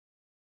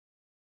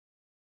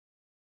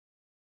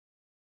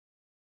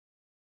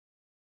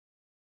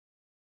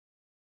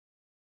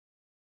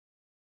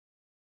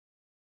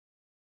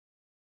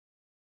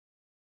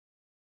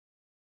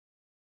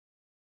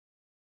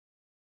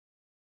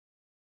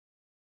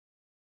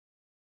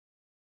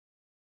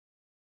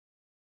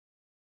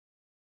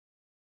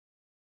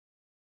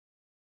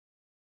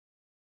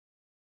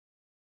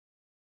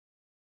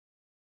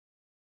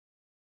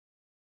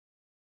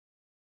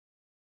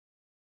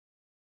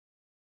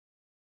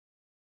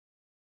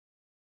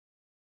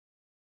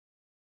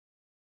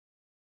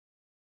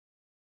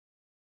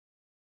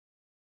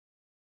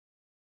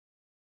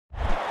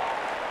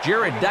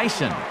Jared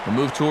Dyson will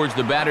move towards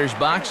the batter's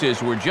box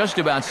as we're just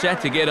about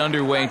set to get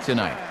underway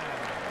tonight.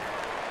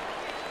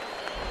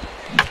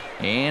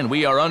 And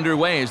we are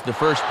underway as the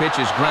first pitch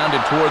is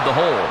grounded toward the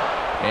hole.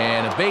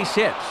 And a base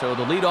hit, so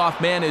the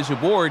leadoff man is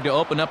aboard to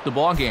open up the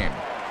ball game.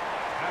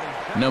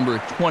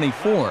 Number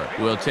 24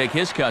 will take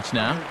his cuts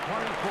now.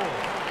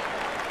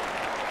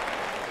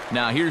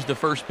 Now here's the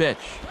first pitch.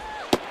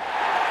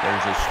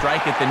 There's a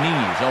strike at the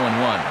knees,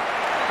 0-1.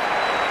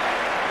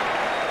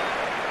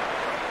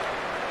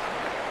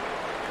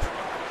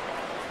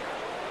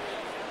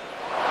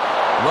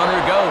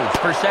 Runner goes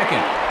for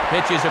second.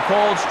 Pitch is a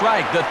cold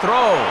strike. The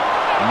throw,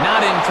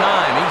 not in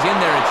time. He's in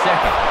there at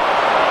second.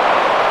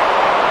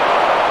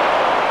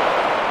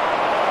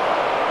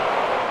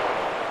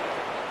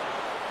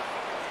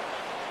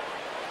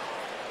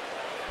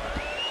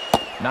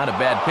 Not a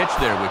bad pitch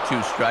there with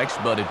 2 strikes,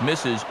 but it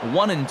misses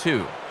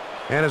 1-2.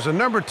 And as a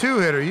number 2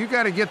 hitter, you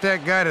got to get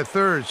that guy to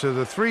third so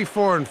the 3,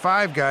 4, and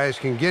 5 guys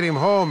can get him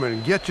home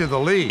and get you the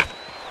lead.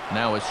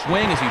 Now a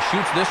swing as he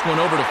shoots this one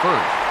over to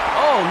first.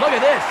 Oh, look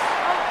at this.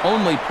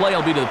 Only play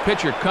will be to the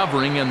pitcher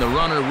covering, and the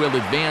runner will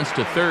advance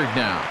to third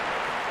now.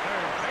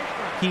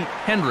 Pete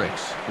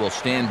Hendricks will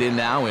stand in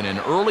now in an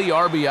early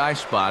RBI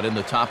spot in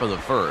the top of the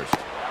first.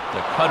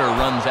 The cutter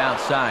runs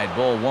outside,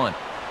 ball 1.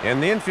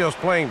 And the infield's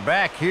playing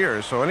back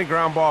here, so any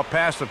ground ball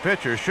past the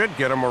pitcher should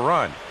get him a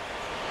run.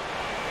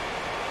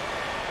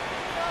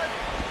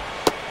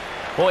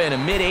 Boy, in a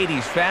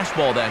mid-80s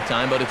fastball that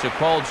time, but it's a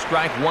called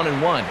strike,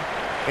 1-1.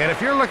 And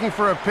if you're looking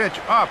for a pitch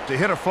up to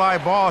hit a fly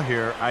ball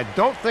here, I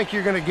don't think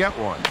you're going to get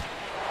one.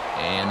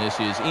 And this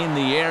is in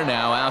the air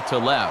now, out to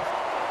left.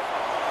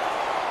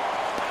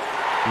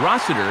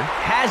 Rossiter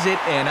has it,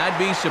 and I'd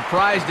be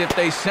surprised if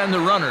they send the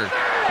runner.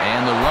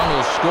 And the run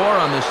will score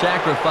on the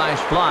sacrifice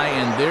fly,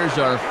 and there's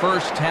our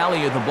first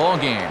tally of the ball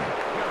game.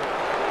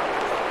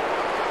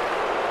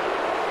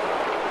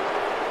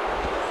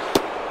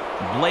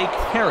 Blake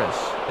Harris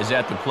is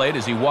at the plate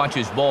as he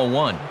watches ball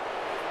 1.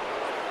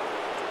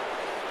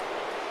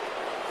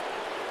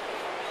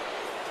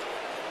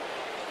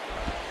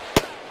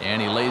 And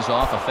he lays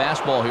off a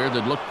fastball here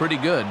that looked pretty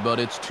good, but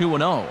it's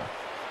 2-0.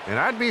 And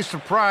I'd be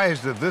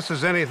surprised if this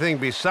is anything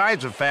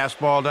besides a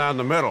fastball down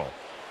the middle.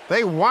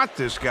 They want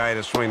this guy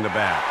to swing the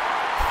bat.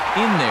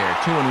 In there,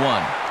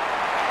 2-1.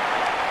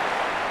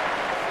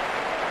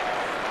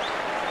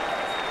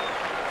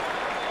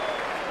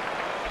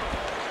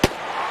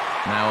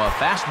 Now a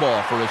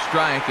fastball for a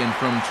strike, and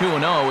from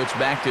 2-0, it's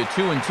back to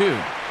 2-2.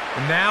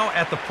 And now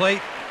at the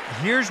plate,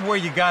 here's where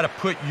you got to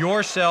put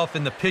yourself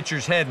in the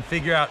pitcher's head and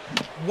figure out,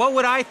 what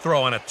would I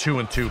throw on a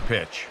 2-2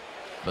 pitch?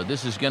 But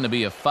this is going to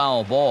be a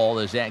foul ball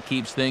as that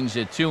keeps things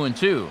at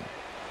 2-2.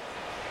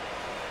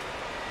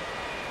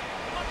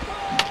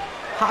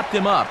 Hopped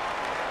him up.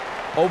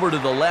 Over to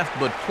the left,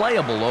 but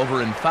playable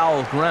over in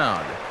foul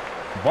ground.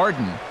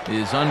 Barton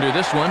is under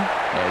this one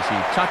as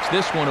he tucks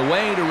this one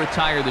away to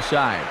retire the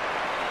side.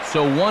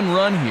 So 1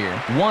 run here,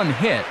 1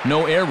 hit,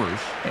 no errors,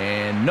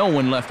 and no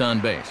one left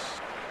on base.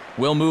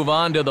 We'll move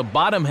on to the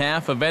bottom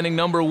half of inning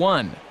number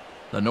 1.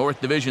 The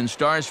North Division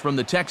Stars from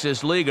the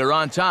Texas League are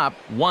on top,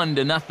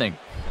 1-0.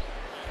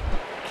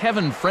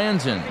 Kevin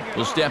Franzen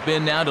will step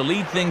in now to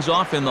lead things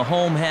off in the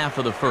home half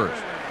of the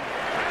first.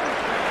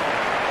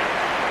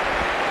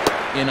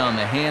 In on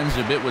the hands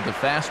a bit with the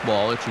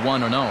fastball, it's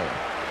 1-0.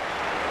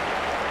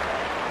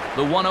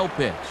 The 1-0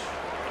 pitch.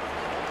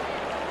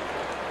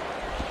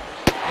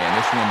 And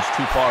this one's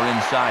too far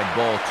inside,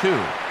 ball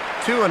 2.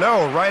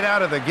 2-0 right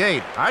out of the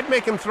gate. I'd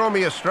make him throw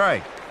me a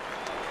strike.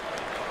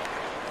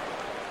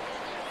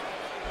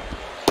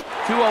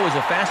 2-0 is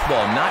a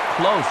fastball, not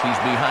close. He's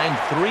behind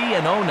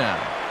 3-0 now.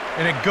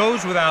 And it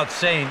goes without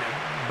saying,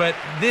 but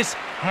this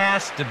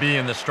has to be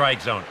in the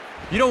strike zone.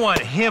 You don't want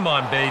him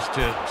on base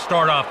to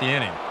start off the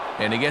inning.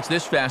 And he gets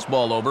this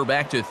fastball over,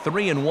 back to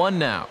 3-1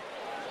 now.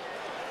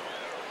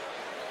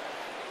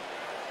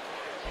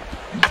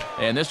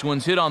 And this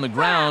one's hit on the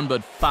ground,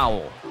 but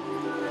foul.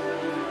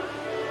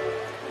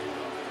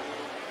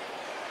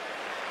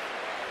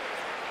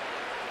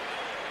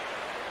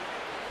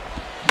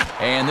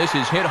 And this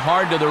is hit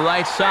hard to the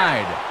right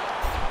side.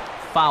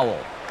 Foul.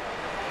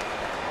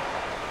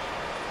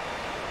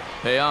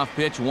 Payoff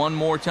pitch one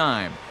more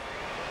time.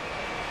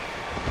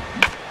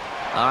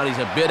 He's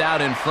a bit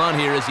out in front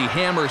here as he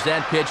hammers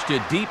that pitch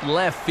to deep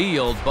left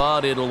field,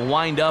 but it'll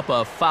wind up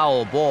a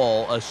foul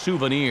ball, a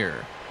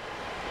souvenir.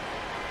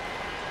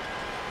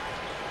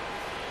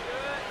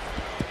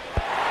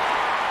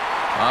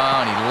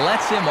 And he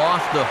lets him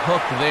off the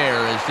hook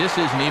there as this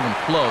isn't even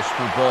close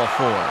for ball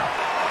 4.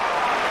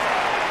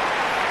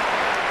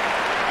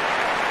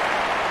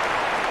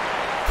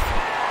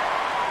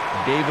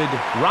 David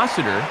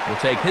Rossiter will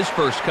take his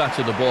first cuts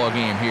of the ball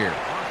game here.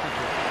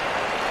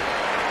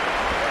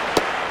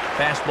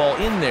 Fastball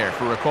in there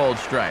for a called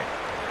strike.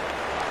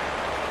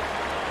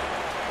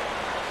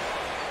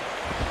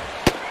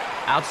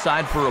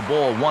 Outside for a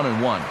ball,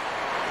 1-1.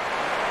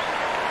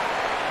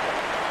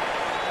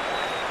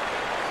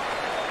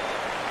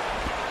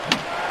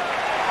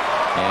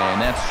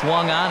 And that's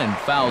swung on and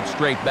fouled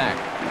straight back.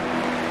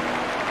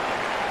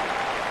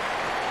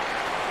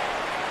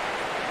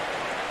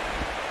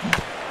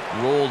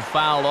 Rolled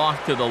foul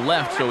off to the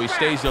left, so he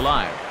stays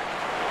alive.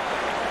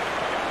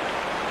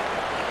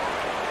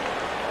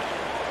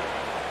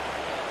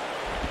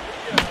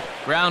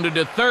 Grounded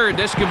to third.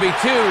 This could be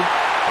two.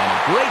 And a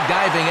great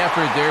diving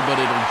effort there, but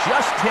it'll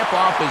just tip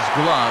off his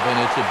glove, and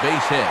it's a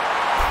base hit.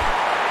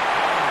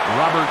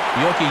 Robert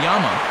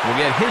Yokoyama will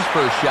get his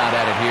first shot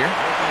at it here.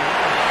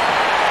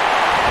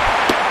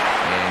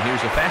 And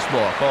here's a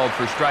fastball called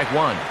for strike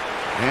one.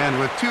 And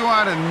with 2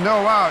 out and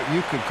no out,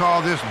 you could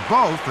call this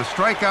both a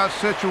strikeout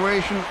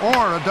situation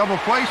or a double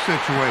play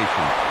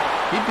situation.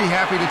 He'd be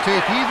happy to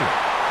take either.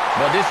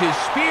 But this is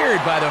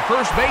speared by the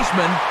first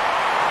baseman.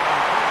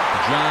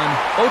 John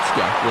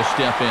Otska will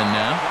step in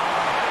now.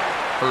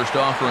 First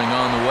offering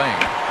on the way.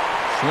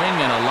 Swing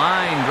and a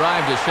line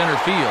drive to center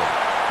field.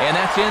 And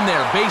that's in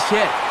there. Base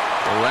hit.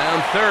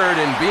 Around third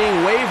and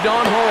being waved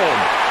on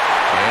home.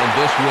 And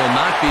this will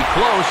not be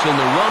close, and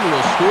the run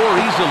will score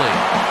easily.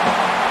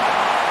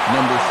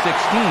 Number 16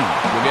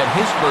 will get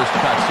his first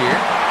cuts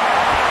here.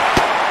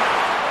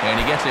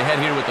 And he gets ahead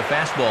here with the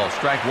fastball.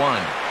 Strike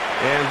one.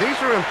 And these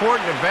are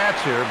important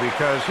at-bats here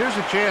because here's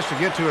a chance to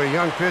get to a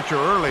young pitcher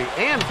early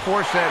and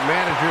force that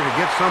manager to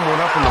get someone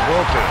up in the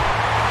bullpen.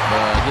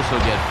 This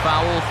will get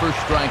foul for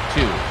strike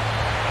two.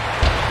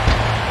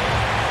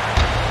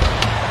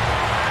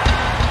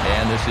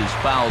 And this is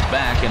fouled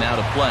back and out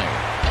of play.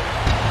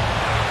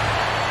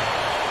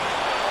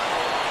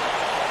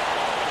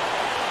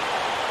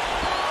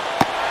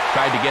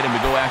 Tried to get him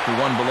to go after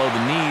one below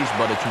the knees,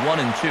 but it's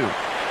 1-2.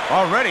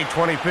 Already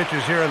 20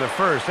 pitches here in the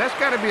first. That's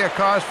got to be a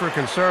cause for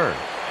concern.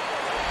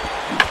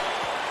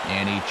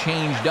 And he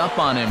changed up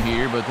on him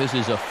here, but this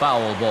is a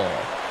foul ball.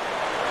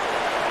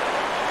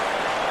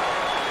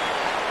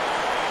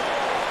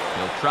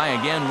 He'll try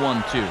again,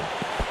 1-2.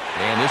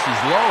 And this is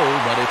low,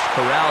 but it's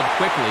corralled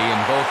quickly, and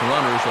both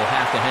runners will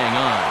have to hang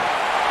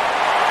on.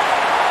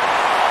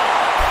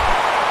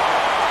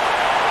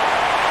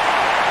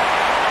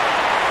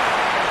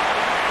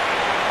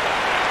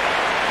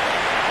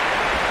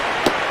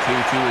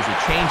 2-2 is a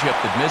changeup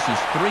that misses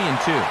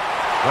 3-2.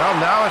 Well,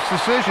 now it's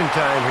decision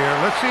time here.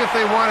 Let's see if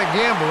they want to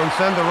gamble and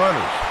send the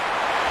runners.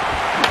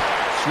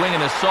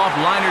 Swinging a soft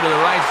liner to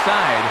the right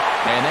side,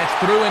 and that's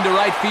through into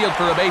right field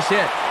for a base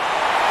hit.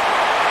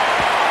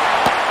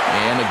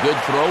 And a good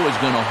throw is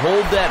going to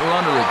hold that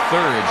runner at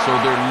third, so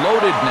they're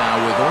loaded now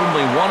with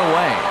only one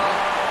away.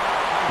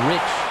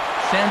 Rich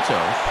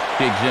Santos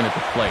digs in at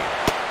the plate.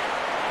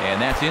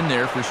 And that's in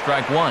there for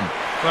strike one.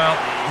 Well,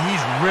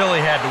 he's really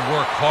had to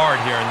work hard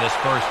here in this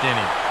first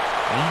inning.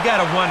 And you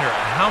got to wonder,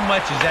 how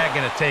much is that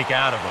going to take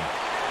out of him?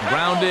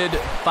 Grounded,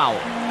 foul.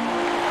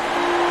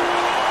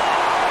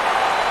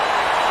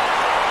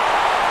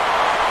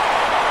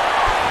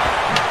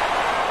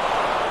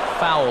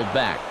 Fouled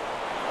back.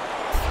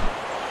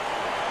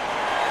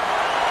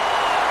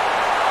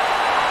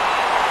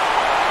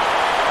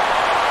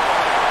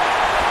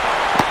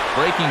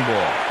 Breaking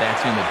ball.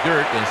 That's in the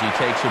dirt as he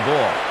takes a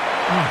ball.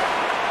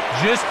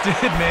 Just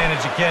did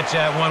manage to catch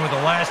that one with the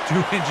last 2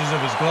 inches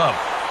of his glove.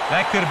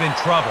 That could have been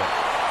trouble.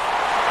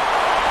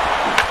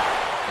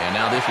 And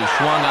now this is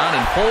swung on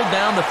and pulled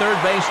down the third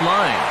base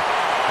line.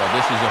 Well,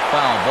 this is a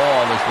foul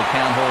ball as the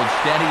count holds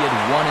steady at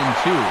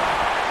 1-2.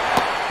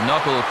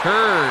 Knuckle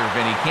curve,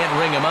 and he can't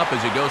ring him up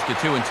as it goes to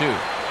 2-2.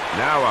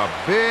 Now a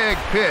big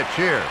pitch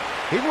here.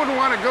 He wouldn't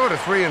want to go to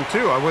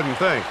 3-2, I wouldn't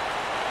think.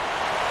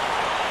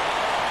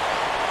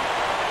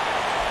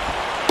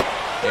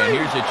 And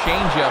here's a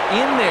changeup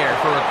in there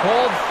for a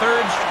called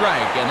third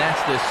strike, and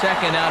that's the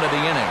second out of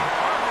the inning.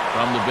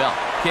 From the belt,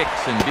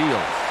 kicks and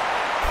deals.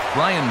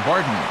 Brian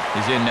Barton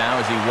is in now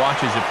as he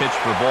watches a pitch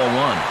for ball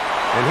one.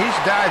 And he's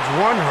dodged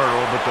one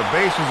hurdle, but the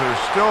bases are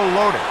still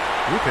loaded.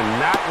 You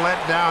cannot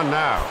let down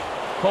now.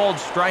 Called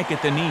strike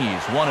at the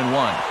knees, 1-1.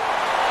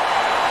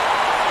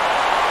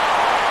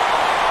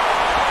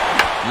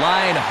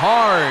 Line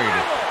hard,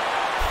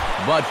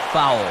 but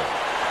foul.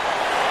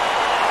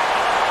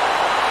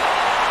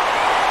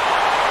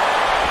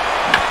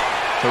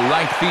 To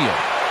right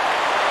field.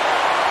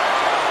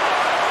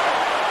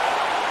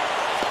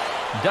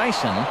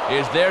 Dyson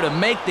is there to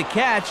make the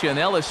catch, and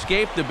they'll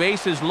escape the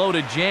bases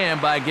loaded jam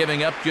by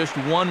giving up just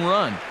one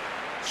run.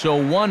 So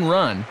 1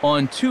 run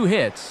on 2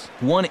 hits,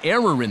 1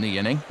 error in the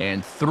inning,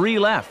 and 3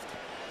 left.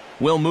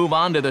 We'll move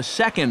on to the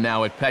second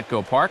now at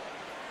Petco Park,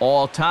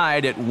 all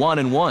tied at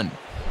 1-1.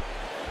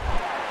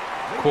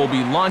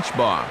 Colby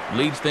Launchbar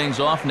leads things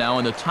off now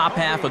in the top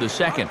half of the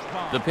second.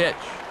 The pitch.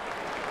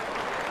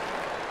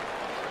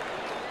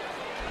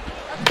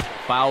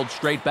 Fouled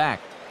straight back.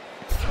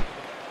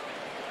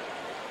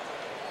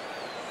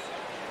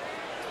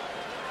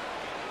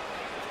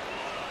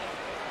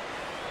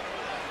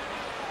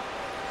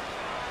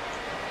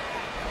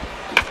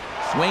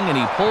 Swing, and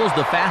he pulls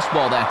the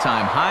fastball that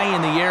time high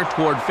in the air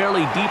toward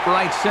fairly deep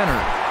right center.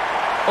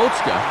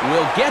 Otska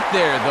will get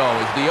there, though,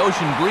 as the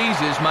ocean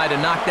breezes might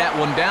have knocked that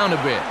one down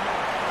a bit.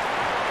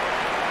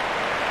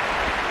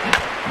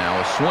 Now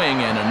a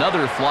swing and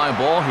another fly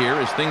ball here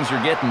as things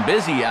are getting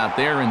busy out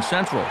there in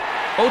Central.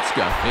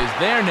 Otska is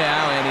there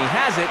now, and he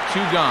has it,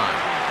 2 gone.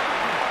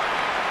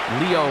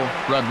 Leo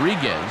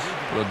Rodriguez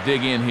will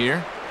dig in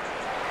here.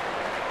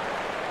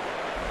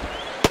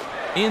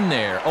 In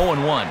there,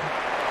 0-1.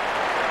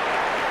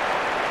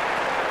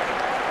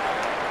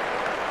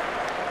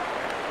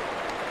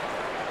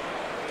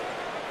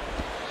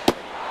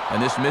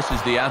 And this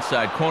misses the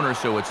outside corner,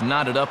 so it's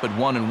knotted up at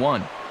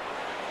 1-1.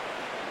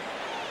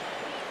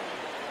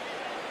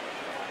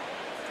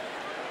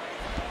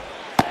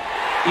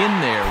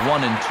 In there,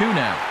 1-2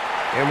 now.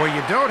 And when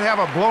you don't have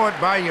a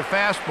blow-it-by-you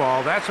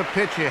fastball, that's a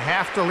pitch you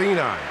have to lean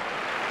on.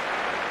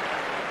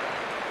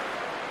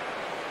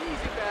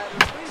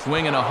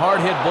 Swinging a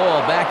hard-hit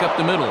ball back up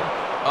the middle.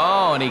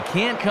 Oh, and he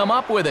can't come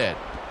up with it.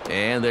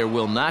 And there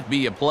will not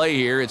be a play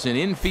here. It's an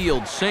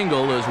infield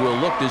single as we'll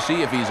look to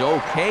see if he's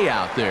okay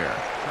out there.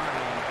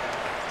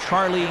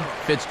 Charlie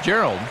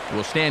Fitzgerald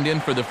will stand in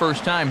for the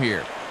first time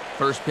here.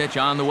 First pitch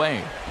on the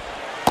way.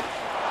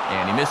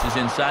 And he misses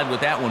inside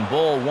with that one,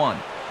 ball one.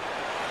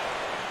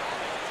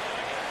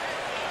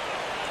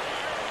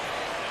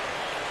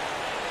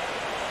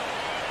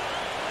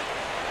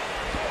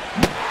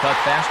 Cut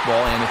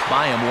fastball, and it's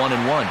by him,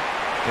 1-1.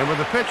 And with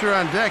the pitcher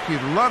on deck,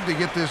 you'd love to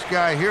get this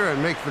guy here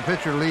and make the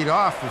pitcher lead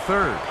off the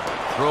third.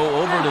 Throw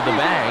over to the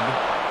bag,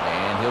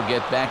 and he'll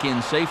get back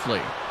in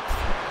safely.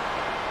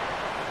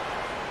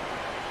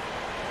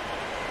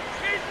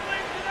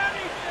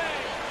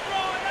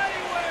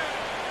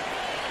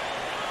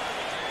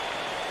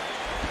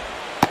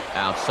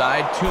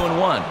 Outside,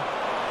 2-1.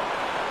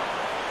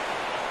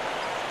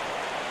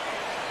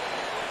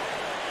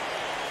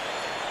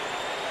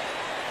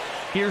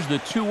 Here's the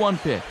 2-1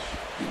 pitch.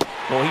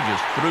 Well, he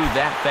just threw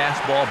that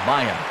fastball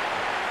by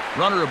him.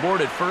 Runner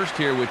aboard at first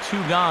here with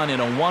 2 gone in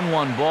a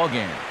 1-1 ball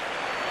game.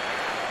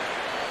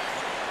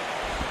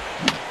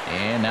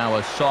 And now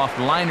a soft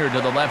liner to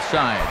the left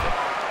side.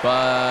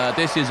 But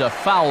this is a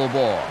foul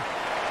ball.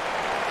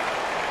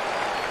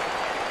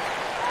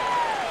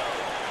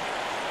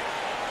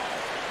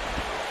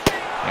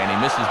 And he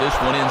misses this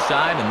one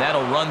inside, and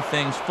that'll run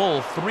things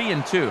full,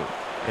 3-2.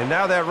 And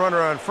now that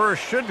runner on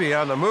first should be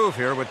on the move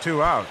here with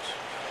 2 outs.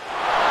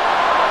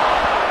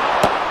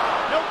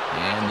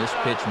 And this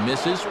pitch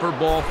misses for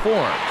ball 4.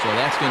 So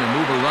that's going to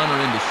move a runner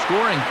into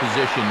scoring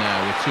position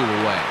now with 2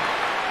 away.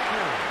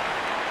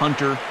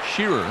 Hunter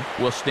Shearer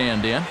will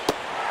stand in.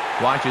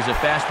 Watches a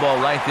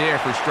fastball right there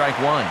for strike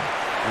 1.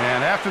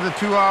 And after the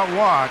 2-out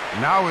walk,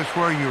 now is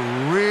where you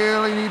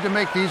really need to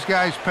make these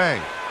guys pay.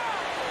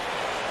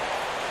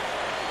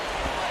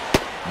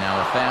 Now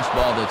a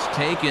fastball that's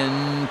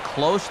taken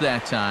close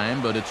that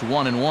time, but it's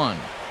 1-1.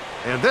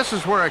 And this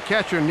is where a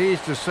catcher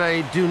needs to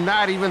say, do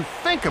not even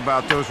think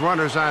about those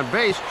runners on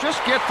base.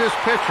 Just get this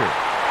pitcher.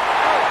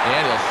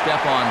 And he'll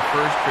step on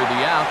first for the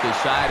out. The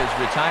side is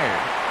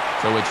retired.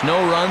 So it's no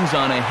runs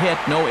on a hit,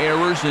 no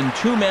errors, and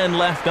 2 men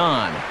left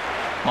on.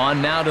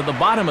 On now to the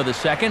bottom of the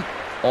second,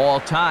 all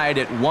tied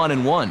at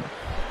 1-1.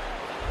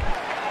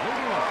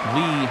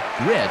 Lee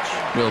Rich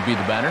will be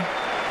the batter.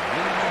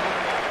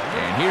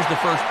 And here's the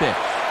first pitch.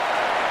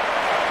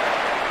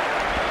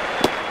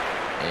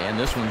 And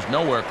this one's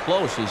nowhere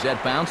close as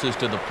that bounces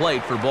to the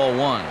plate for ball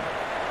 1.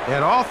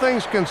 And all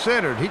things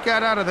considered, he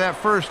got out of that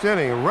first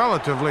inning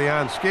relatively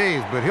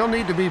unscathed, but he'll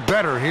need to be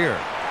better here.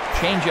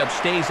 Changeup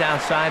stays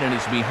outside and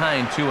is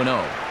behind 2-0.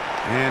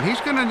 And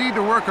he's going to need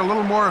to work a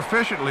little more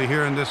efficiently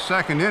here in this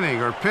second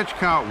inning, or pitch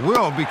count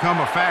will become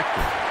a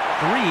factor.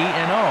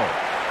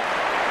 3-0.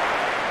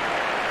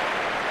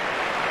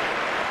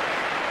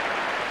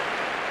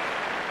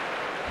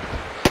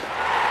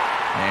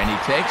 And he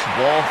takes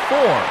ball 4.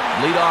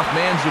 Leadoff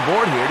man's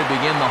aboard here to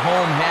begin the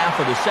home half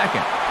of the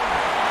second.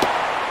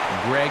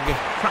 Greg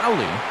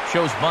Crowley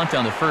shows bunt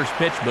on the first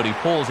pitch, but he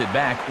pulls it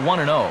back,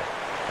 1-0.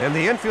 And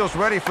the infield's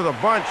ready for the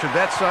bunt should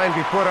that sign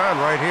be put on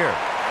right here.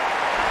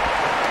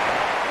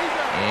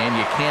 And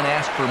you can't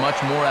ask for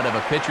much more out of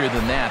a pitcher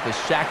than that. The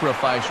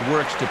sacrifice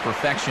works to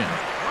perfection.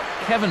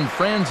 Kevin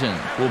Franzen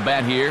will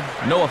bat here.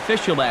 No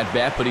official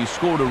at-bat, but he's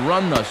scored a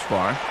run thus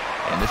far.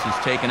 And this is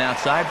taken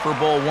outside for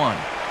ball 1.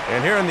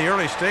 And here in the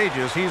early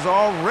stages, he's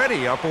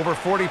already up over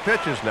 40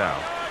 pitches now.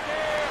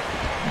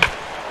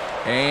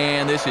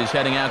 And this is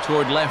heading out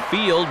toward left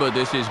field, but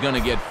this is going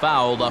to get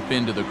fouled up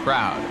into the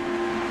crowd.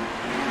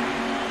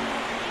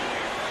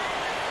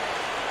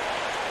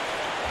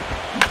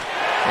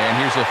 And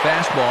here's a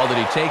fastball that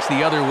he takes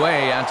the other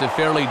way out to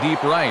fairly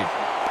deep right.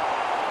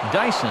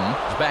 Dyson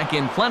is back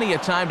in plenty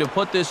of time to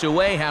put this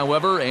away,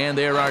 however, and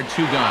there are 2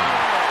 gone.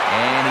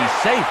 And he's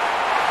safe.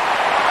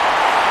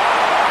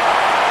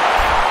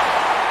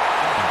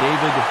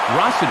 David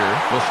Rossiter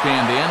will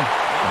stand in.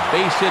 A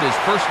base hit his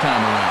first time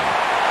around.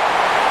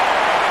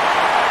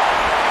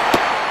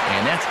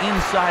 And that's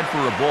inside for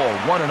a ball,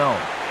 1-0.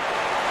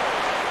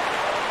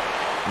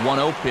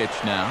 1-0 pitch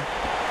now.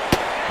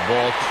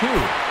 Ball 2.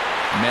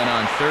 Men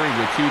on third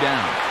with 2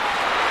 down.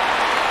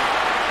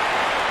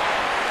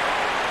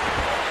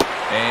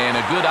 And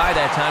a good eye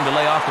that time to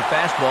lay off the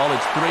fastball.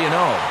 It's 3-0.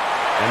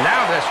 And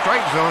now that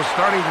strike zone's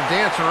starting to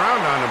dance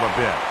around on him a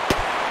bit.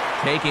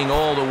 Taking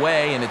all the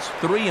way, and it's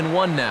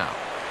 3-1 now.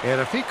 And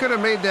if he could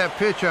have made that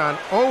pitch on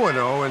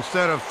 0-0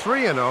 instead of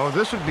 3-0,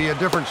 this would be a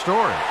different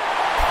story.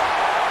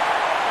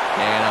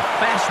 And a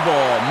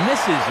fastball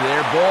misses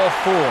there, ball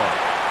 4.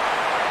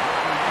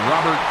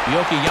 Robert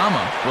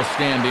Yokoyama will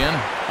stand in.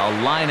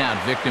 A line-out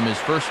victim his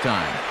first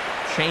time.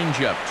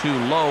 Changeup too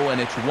low, and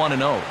it's 1-0.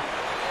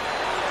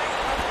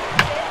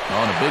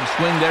 On a big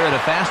swing there at a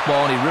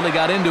fastball, and he really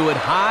got into it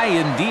high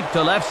and deep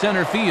to left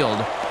center field.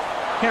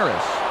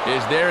 Harris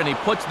is there, and he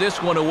puts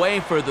this one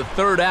away for the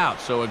third out.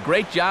 So a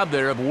great job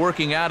there of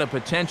working out a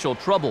potential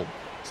trouble.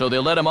 So they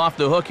let him off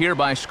the hook here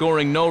by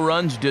scoring no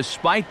runs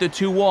despite the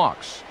 2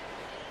 walks.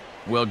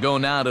 We'll go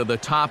now to the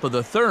top of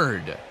the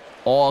third.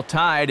 All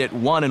tied at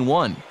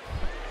 1-1.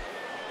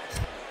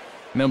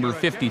 Number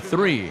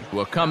 53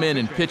 will come in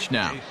and pitch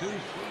now.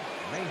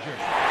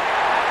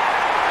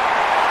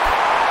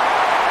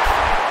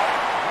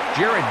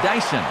 Jared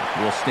Dyson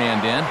will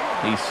stand in.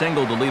 He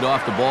singled to lead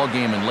off the ball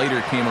game and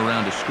later came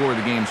around to score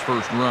the game's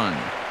first run.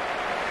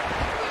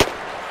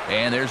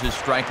 And there's his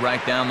strike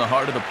right down the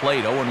heart of the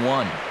plate,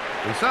 0-1.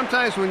 And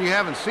sometimes when you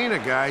haven't seen a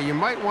guy, you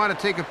might want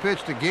to take a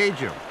pitch to gauge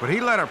him. But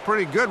he let a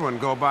pretty good one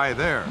go by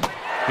there.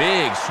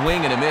 Big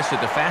swing and a miss at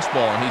the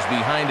fastball, and he's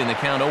behind in the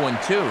count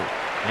 0-2.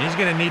 He's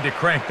going to need to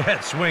crank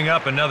that swing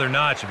up another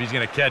notch if he's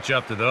going to catch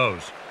up to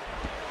those.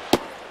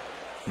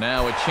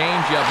 Now a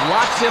changeup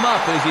locks him up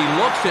as he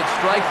looks at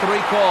strike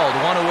 3 called,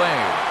 1 away.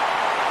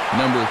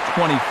 Number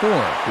 24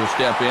 will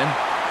step in.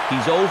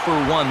 He's 0 for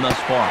 1 thus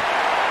far.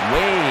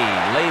 Way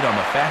late on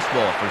the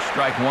fastball for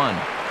strike 1.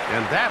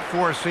 And that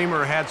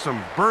four-seamer had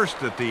some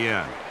burst at the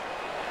end.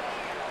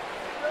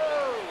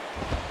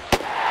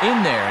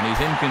 In there, and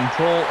he's in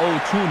control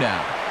 0-2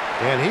 now.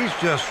 And he's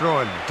just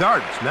throwing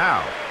darts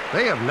now.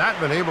 They have not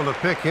been able to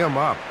pick him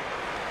up.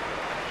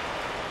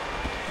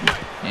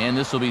 And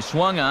this will be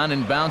swung on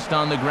and bounced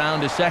on the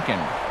ground to second.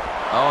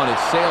 Oh, and it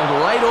sailed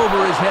right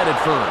over his head at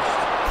first.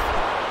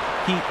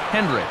 Pete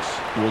Hendricks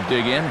will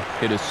dig in.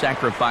 Hit a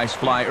sacrifice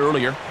fly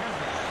earlier.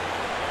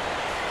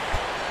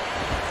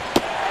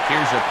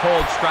 Here's a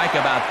cold strike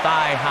about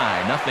thigh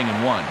high,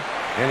 0-1.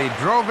 And he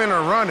drove in a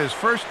run his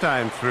first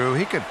time through.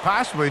 He could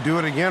possibly do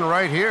it again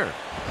right here.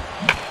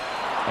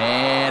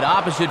 And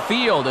opposite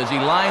field as he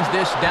lines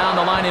this down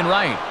the line in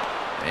right.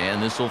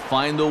 And this will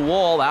find the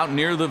wall out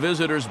near the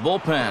visitors'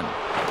 bullpen.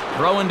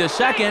 Throwing to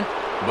second,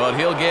 but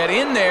he'll get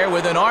in there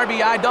with an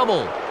RBI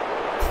double.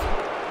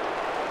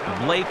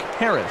 Blake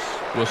Harris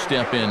will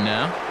step in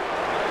now.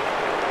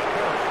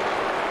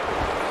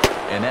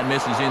 And that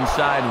misses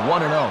inside,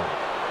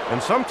 1-0.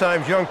 And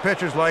sometimes young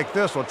pitchers like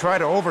this will try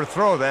to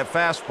overthrow that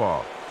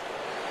fastball.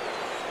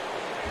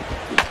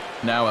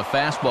 Now a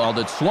fastball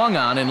that's swung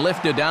on and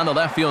lifted down the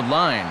left field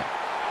line.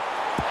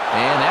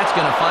 And that's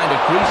going to find a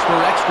crease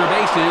for extra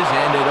bases,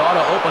 and it ought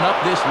to open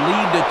up this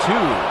lead to 2.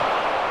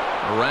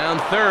 Around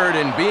third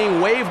and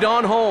being waved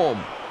on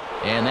home.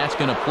 And that's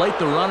going to plate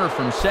the runner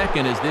from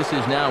second as this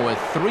is now a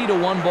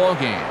 3-1 ball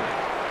game.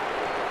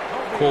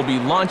 Colby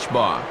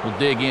Launchbaugh will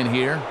dig in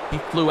here. He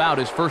flew out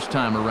his first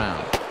time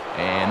around.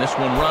 And this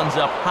one runs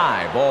up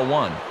high, ball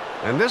 1.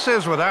 And this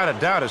is without a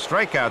doubt a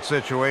strikeout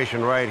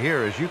situation right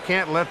here, as you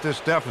can't let this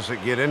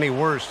deficit get any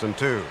worse than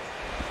 2.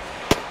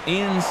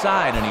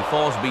 Inside, and he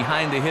falls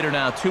behind the hitter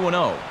now,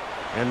 2-0.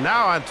 And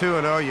now on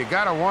 2-0, you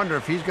got to wonder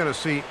if he's going to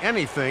see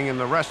anything in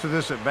the rest of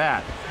this at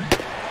bat.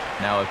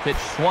 Now a pitch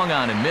swung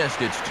on and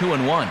missed. It's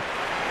 2-1.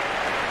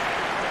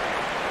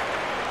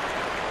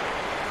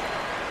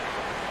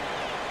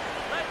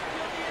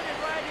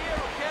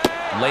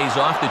 Lays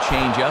off the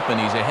changeup, and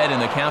he's ahead in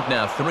the count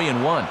now,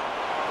 3-1.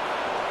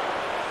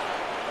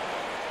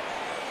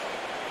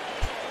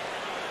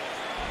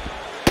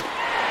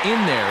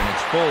 In there, and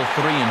it's full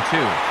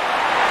 3-2.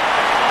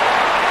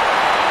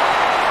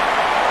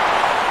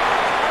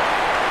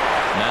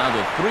 Now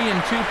the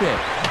 3-2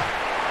 pitch.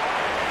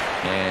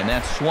 And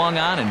that's swung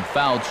on and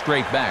fouled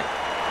straight back.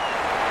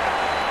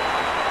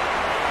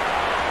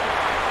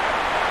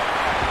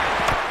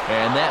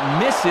 And that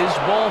misses,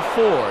 ball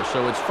 4.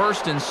 So it's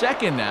first and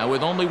second now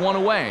with only 1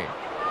 away.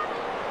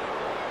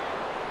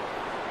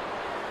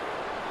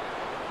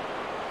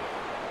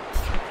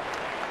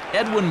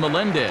 Edwin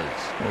Melendez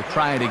will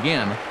try it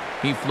again.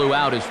 He flew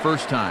out his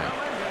first time.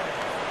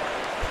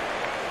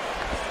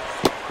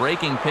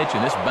 Breaking pitch,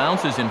 and this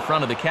bounces in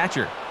front of the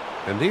catcher.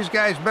 And these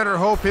guys better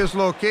hope his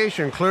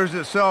location clears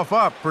itself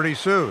up pretty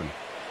soon.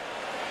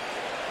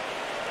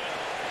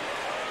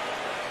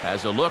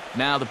 Has a look,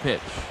 now the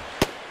pitch.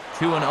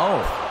 2-0.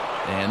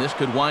 And this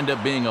could wind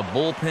up being a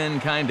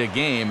bullpen kind of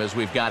game as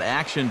we've got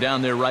action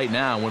down there right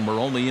now when we're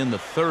only in the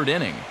 3rd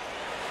inning.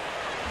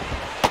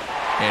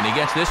 And he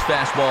gets this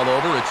fastball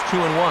over. It's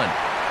 2-1.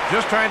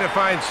 Just trying to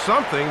find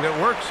something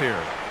that works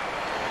here.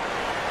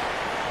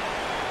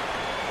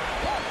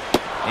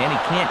 And he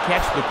can't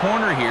catch the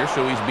corner here,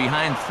 so he's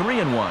behind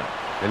 3-1.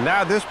 And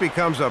now this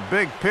becomes a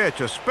big pitch,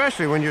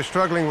 especially when you're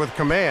struggling with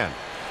command.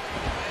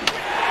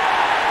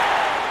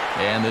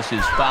 And this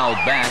is fouled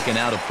back and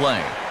out of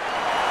play.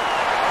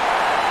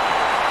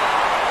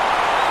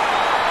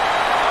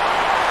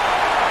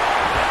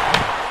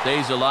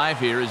 Stays alive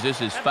here as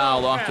this is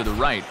fouled off to the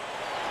right.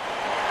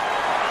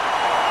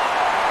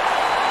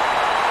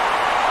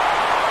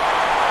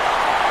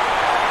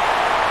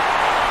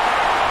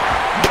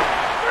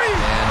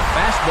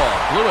 fastball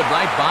blew it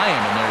right by him,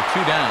 and they're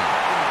 2 down.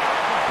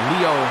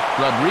 Leo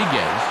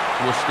Rodriguez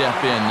will step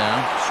in now.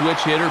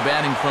 Switch hitter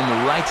batting from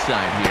the right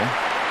side here.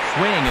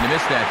 Swing and a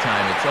miss that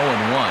time. It's 0-1.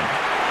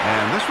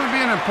 And this would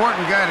be an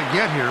important guy to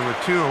get here with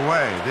 2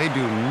 away. They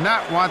do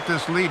not want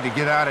this lead to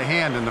get out of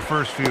hand in the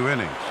first few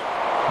innings.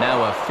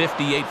 Now a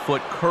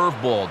 58-foot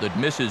curveball that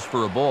misses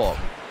for a ball.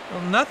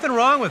 Well, nothing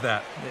wrong with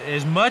that.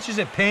 As much as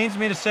it pains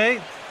me to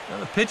say,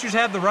 the pitchers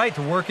have the right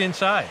to work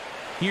inside.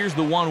 Here's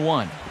the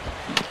 1-1.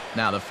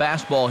 Now the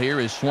fastball here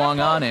is swung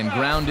on and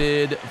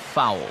grounded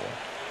foul.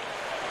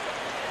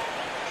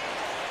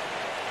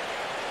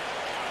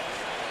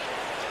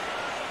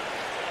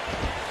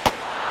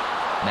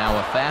 Now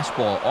a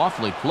fastball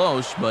awfully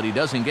close, but he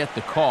doesn't get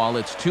the call.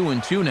 It's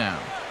 2-2 now.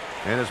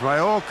 And as my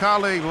old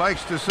colleague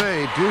likes to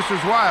say, deuce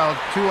is wild.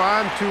 2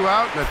 on, 2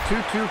 out, and a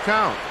 2-2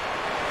 count.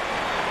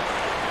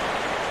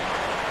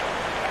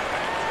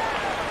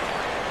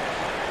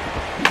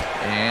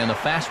 And the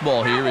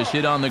fastball here is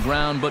hit on the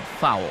ground, but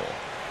foul.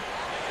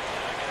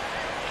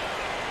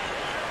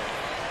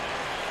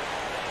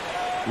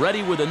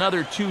 Ready with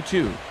another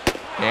 2-2.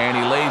 And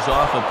he lays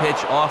off a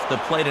pitch off the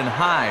plate and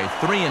high.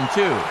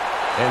 3-2.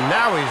 And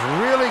now he's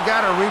really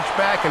got to reach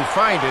back and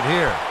find it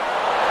here.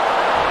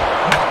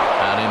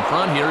 Out in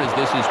front here as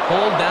this is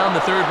pulled down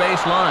the third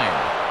base line.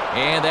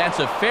 And that's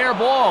a fair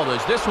ball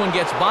as this one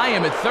gets by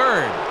him at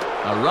third.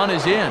 A run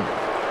is in.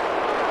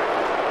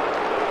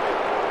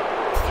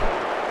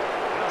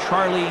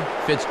 Charlie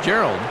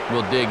Fitzgerald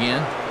will dig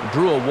in.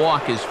 Drew a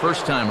walk his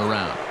first time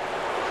around.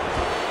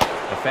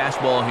 The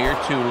fastball here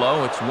too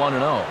low. It's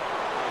 1-0.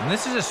 And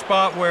this is a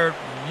spot where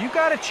you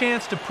got a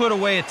chance to put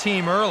away a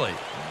team early.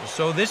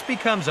 So this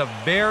becomes a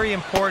very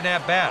important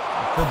at-bat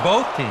for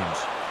both teams.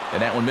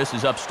 And that one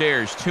misses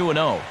upstairs,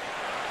 2-0.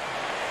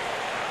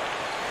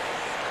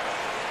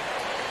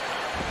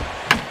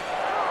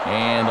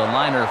 And a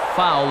liner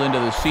foul into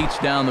the seats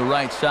down the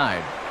right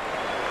side.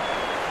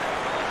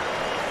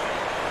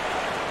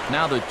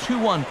 Now the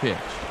 2-1 pitch.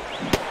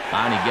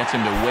 And he gets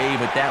him to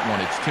wave at that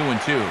one. It's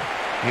 2-2.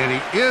 And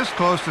he is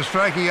close to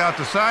striking out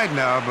the side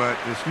now, but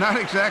it's not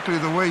exactly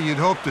the way you'd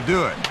hope to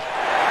do it.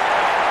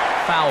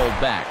 Fouled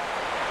back.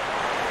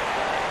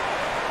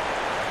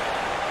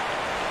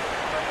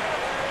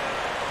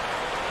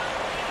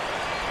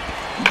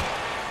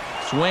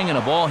 Swing and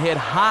a ball hit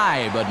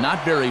high, but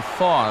not very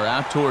far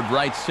out toward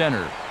right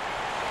center.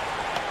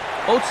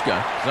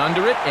 Otska is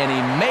under it, and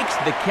he makes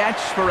the catch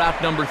for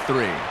out number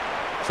 3.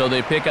 So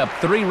they pick up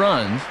 3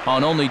 runs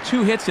on only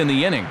 2 hits in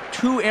the inning,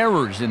 2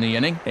 errors in the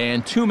inning,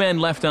 and 2 men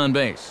left on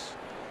base.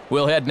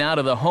 We'll head now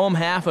to the home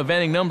half of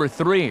inning number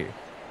 3.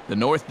 The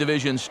North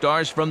Division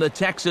Stars from the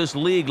Texas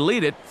League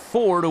lead it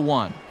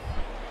 4-1.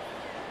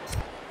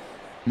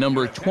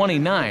 Number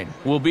 29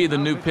 will be the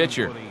new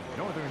pitcher.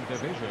 Northern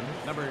Division,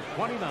 number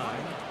 29,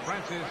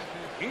 Francis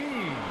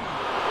E.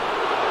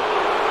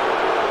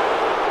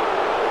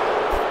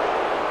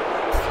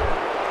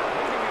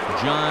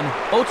 John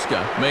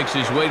Otska makes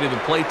his way to the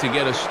plate to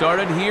get us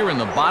started here in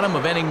the bottom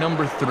of inning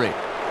number 3.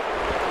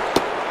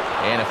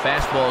 And a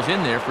fastball's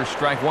in there for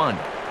strike 1.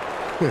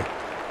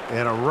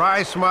 And a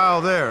wry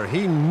smile there.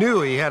 He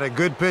knew he had a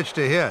good pitch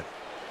to hit.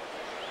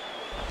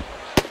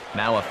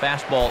 Now a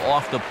fastball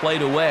off the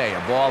plate away,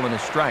 a ball and a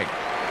strike.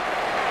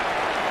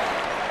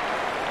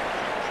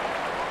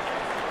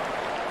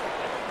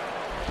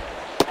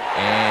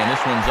 And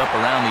this one's up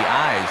around the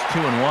eyes,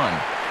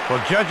 2-1.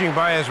 Well, judging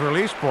by his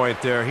release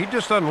point there, he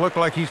just doesn't look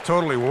like he's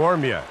totally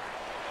warm yet.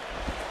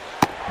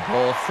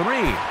 Ball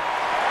 3.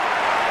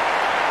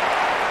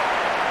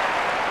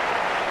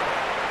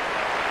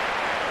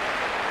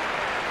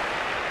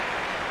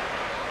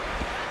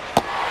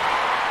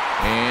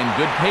 And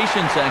good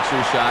patience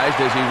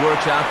exercised as he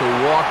works out the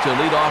walk to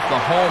lead off the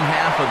home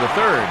half of the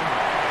 3rd.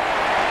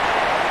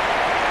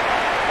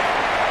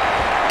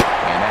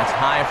 And that's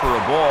high for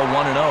a ball,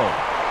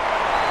 1-0.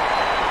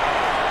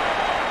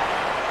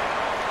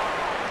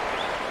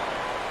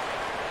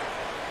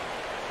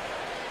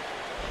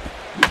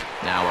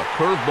 Now a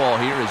curveball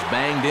here is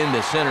banged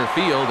into center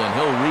field, and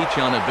he'll reach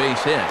on a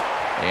base hit.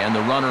 And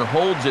the runner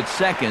holds at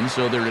second,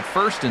 so they're at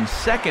first and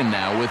second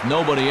now with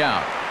nobody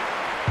out.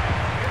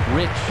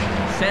 Rich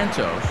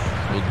Santos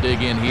will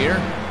dig in here.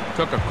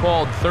 Took a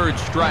called 3rd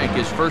strike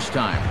his first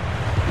time.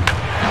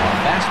 Now a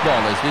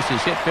fastball as this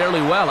is hit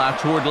fairly well out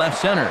toward left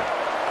center.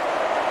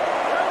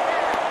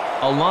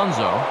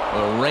 Alonso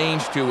will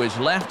range to his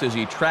left as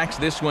he tracks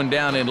this one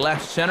down in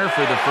left center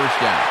for the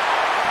first out.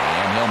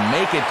 And he'll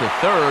make it to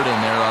 3rd,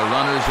 and there are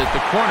runners at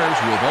the corners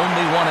with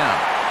only 1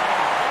 out.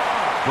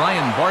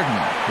 Brian Barton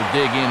will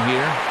dig in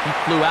here. He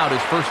flew out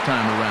his first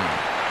time around.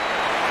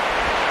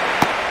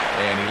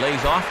 And he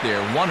lays off there,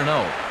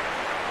 1-0.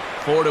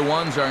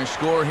 4-1's our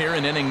score here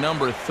in inning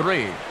number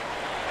 3.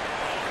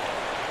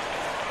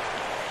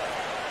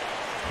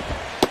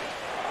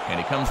 And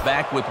he comes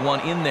back with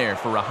one in there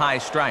for a high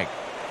strike.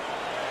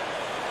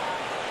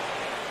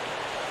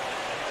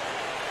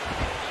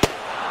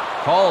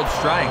 Called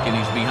strike, and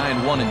he's behind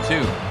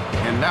 1-2.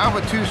 And now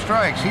with 2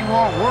 strikes, he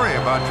won't worry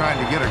about trying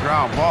to get a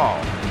ground ball.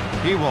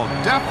 He will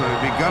definitely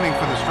be gunning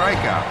for the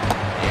strikeout.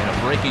 And a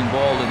breaking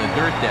ball in the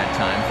dirt that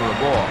time for a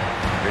ball.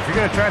 If you're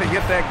going to try to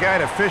get that guy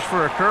to fish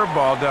for a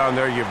curveball down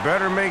there, you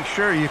better make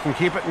sure you can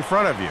keep it in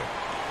front of you.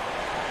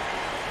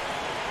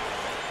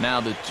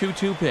 Now the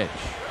 2-2 pitch.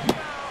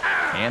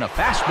 And a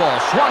fastball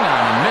swung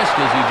on and missed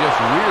as he just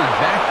reared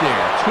back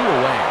there. 2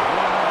 away.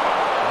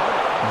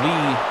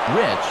 Lee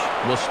Rich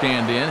will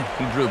stand in.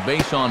 He drew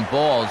base on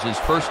balls his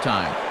first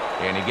time.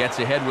 And he gets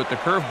ahead with the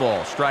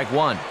curveball. Strike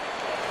 1.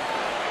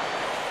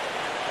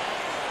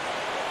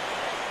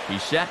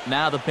 He's set.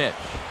 Now the pitch.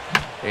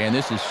 And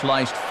this is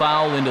sliced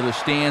foul into the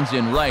stands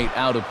in right,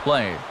 out of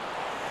play.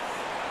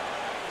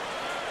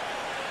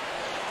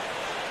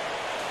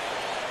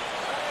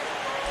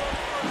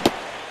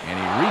 And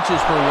he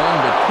reaches for one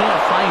but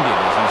can't find it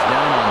as he's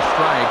down on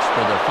strikes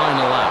for the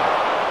final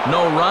out.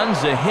 No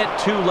runs, a hit,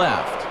 2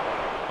 left.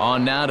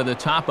 On now to the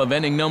top of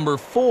inning number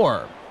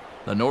 4.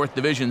 The North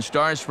Division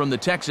Stars from the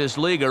Texas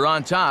League are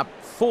on top,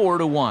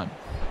 4-1.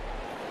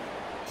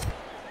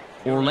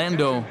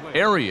 Orlando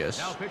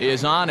Arias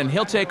is on, and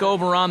he'll take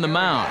over on the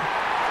mound.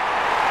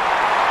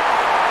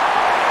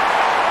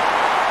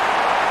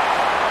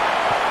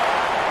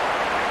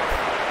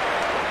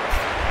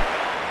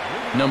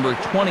 Number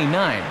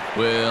 29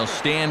 will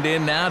stand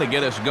in now to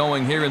get us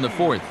going here in the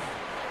 4th.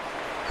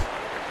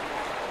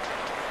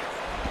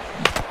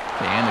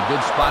 And a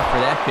good spot for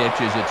that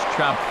pitch as it's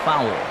chopped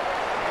foul.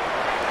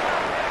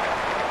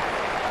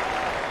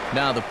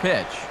 Now the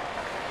pitch.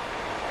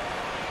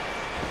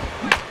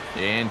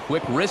 And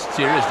quick wrists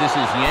here as this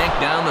is yanked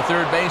down the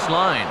third base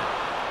line.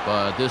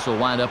 But this will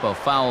wind up a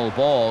foul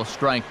ball,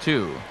 strike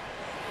 2.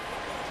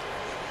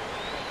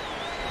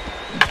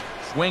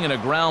 Swinging a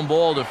ground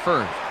ball to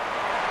first.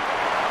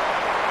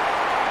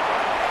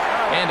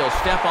 And he'll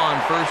step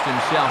on first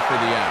himself for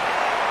the out.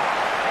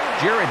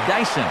 Jared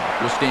Dyson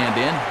will stand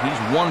in.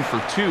 He's 1 for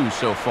 2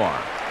 so far.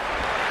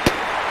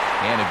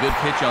 And a good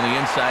pitch on the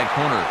inside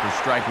corner for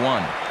strike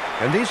 1.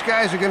 And these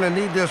guys are going to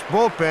need this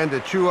bullpen to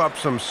chew up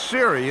some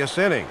serious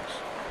innings.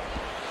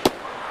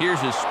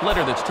 Here's his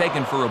splitter that's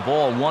taken for a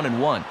ball,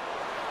 1-1.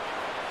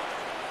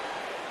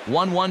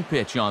 1-1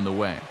 pitch on the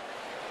way.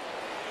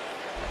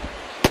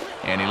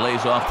 And he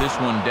lays off this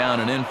one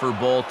down and in for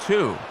ball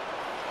 2.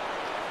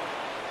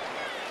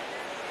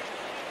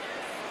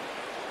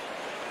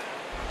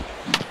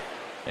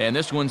 And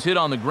this one's hit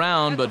on the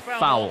ground, but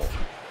foul.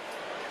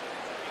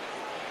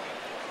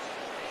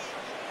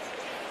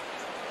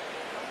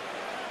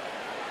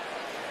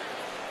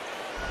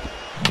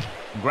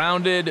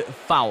 Grounded,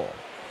 foul.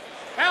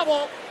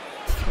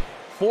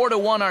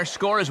 4-1 our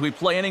score as we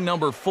play inning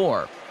number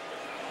 4.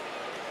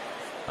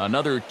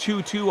 Another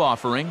 2-2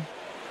 offering.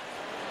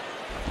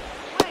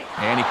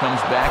 And he comes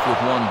back with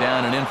one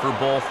down and in for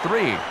ball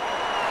 3.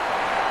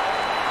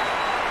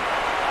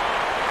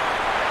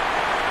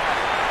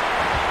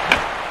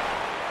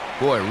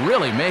 Boy,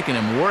 really making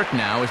him work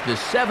now as the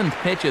 7th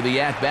pitch of the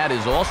at-bat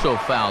is also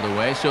fouled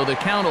away, so the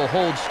count will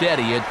hold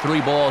steady at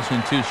 3 balls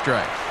and 2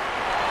 strikes.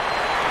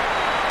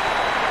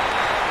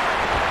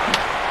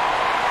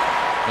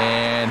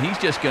 And he's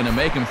just going to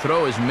make him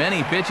throw as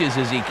many pitches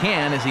as he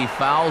can as he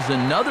fouls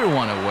another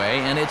one away,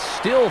 and it's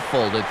still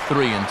full at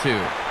 3-2.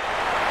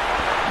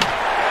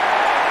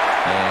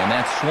 And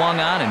that's swung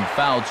on and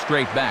fouled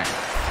straight back.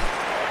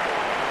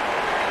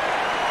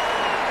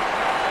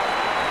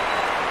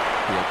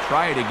 He'll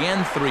try it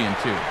again,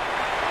 3-2.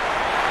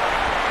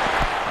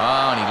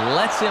 Oh, and he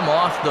lets him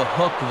off the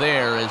hook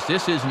there as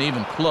this isn't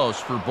even close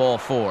for ball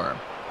 4.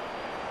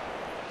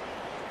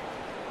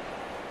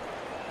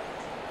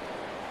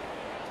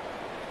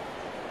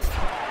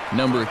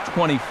 Number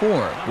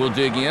 24 will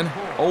dig in,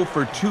 0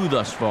 for 2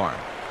 thus far.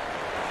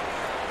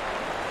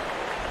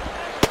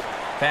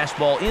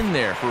 Fastball in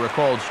there for a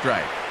called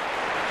strike.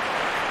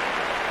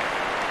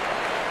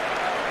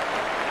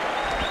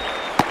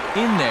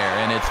 In there,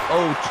 and it's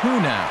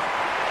 0-2 now.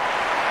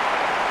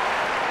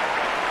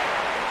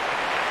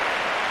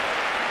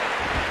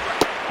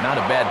 Not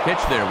a bad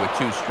pitch there with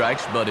 2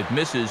 strikes, but it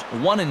misses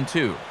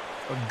 1-2.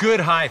 A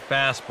good high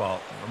fastball.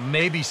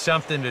 Maybe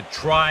something to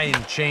try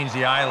and change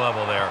the eye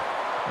level there.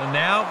 And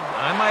now,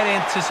 I might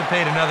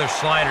anticipate another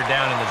slider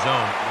down in the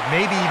zone,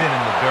 maybe even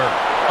in the dirt.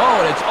 Oh,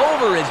 and it's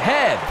over his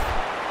head.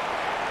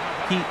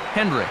 Pete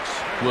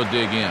Hendricks will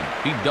dig in.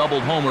 He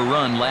doubled homer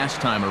run last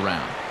time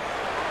around.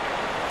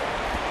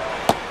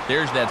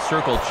 There's that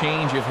circle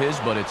change of his,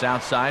 but it's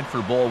outside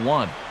for ball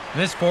 1.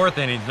 This 4th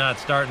inning's not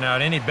starting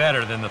out any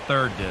better than the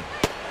 3rd did.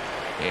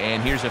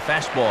 And here's a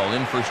fastball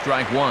in for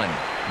strike 1.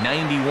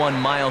 91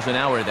 miles an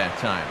hour that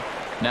time.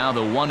 Now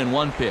the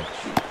 1-1 pitch.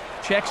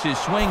 Checks his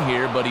swing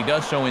here, but he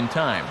does so in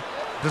time.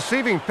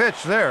 Deceiving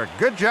pitch there.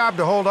 Good job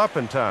to hold up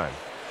in time.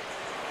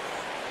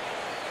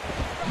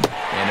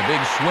 And a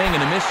big swing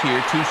and a miss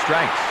here. 2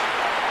 strikes.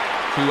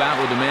 2 out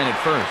with a man at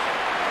first.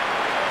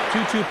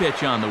 2-2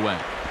 pitch on the way.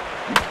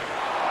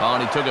 Oh,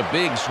 and he took a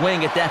big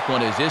swing at that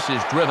one as this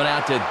is driven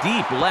out to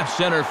deep left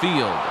center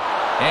field.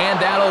 And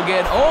that'll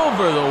get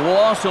over the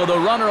wall, so the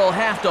runner will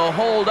have to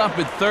hold up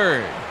at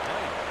 3rd.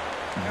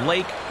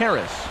 Blake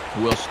Harris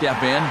will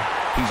step in.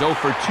 He's 0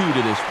 for 2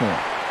 to this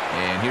point.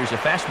 And here's a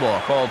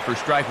fastball called for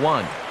strike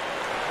one.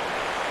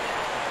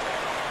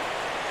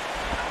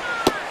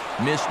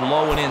 Missed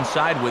low and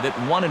inside with it,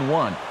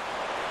 1-1.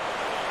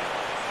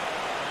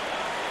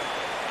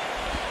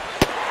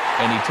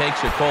 And he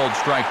takes a called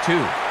strike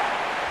two.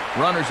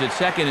 Runners at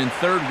second and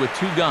third with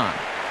 2 gone.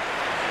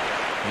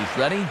 He's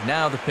ready,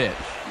 now the pitch.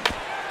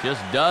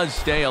 Just does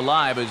stay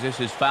alive as this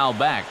is fouled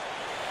back.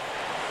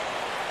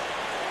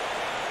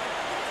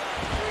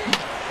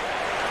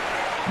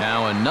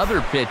 Now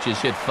another pitch is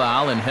hit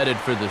foul and headed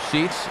for the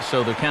seats,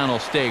 so the count will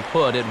stay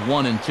put at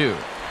 1-2.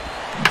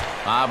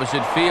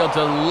 Opposite field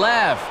to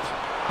left.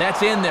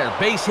 That's in there,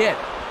 base hit.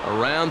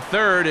 Around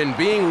third and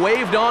being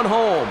waved on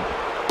home.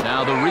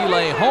 Now the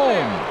relay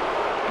home.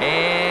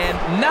 And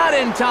not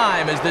in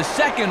time as the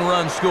second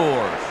run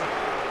scores.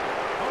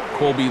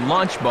 Colby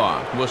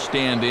Launchbaugh will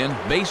stand in.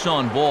 Base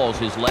on balls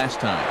his last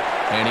time.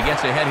 And he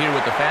gets ahead here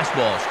with the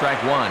fastball,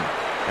 strike one.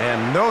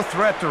 And no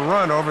threat to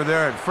run over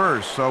there at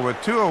first, so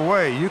with 2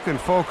 away, you can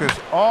focus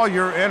all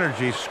your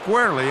energy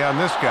squarely on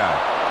this guy.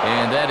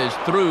 And that is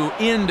through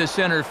into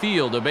center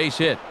field, a base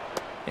hit.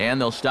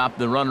 And they'll stop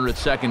the runner at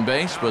second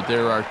base, but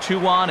there are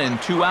 2 on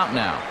and 2 out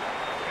now.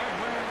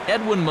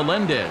 Edwin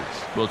Melendez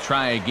will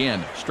try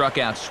again. Struck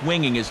out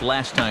swinging his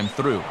last time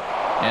through.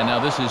 And now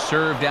this is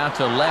served out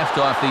to left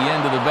off the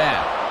end of the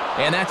bat.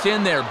 And that's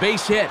in there,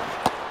 base hit.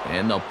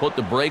 And they'll put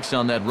the brakes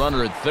on that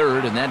runner at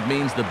third, and that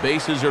means the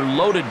bases are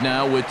loaded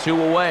now with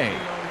 2 away.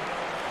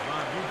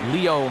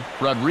 Leo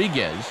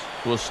Rodriguez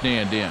will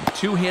stand in.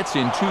 2 hits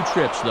in 2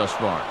 trips thus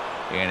far.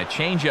 And a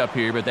changeup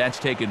here, but that's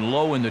taken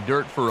low in the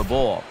dirt for a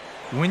ball.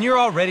 When you're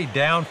already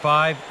down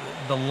 5,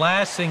 the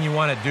last thing you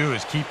want to do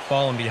is keep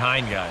falling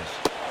behind guys.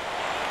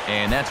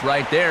 And that's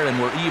right there, and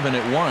we're even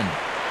at 1.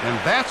 And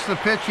that's the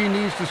pitch he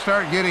needs to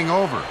start getting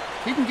over.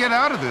 He can get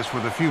out of this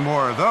with a few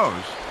more of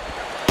those.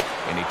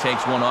 And he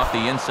takes one off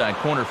the inside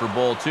corner for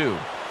ball 2.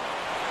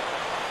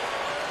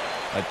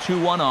 A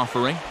 2-1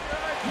 offering.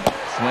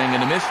 Swing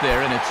and a miss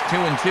there, and it's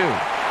 2-2.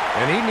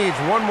 And he needs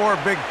one more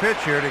big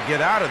pitch here to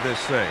get out of this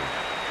thing.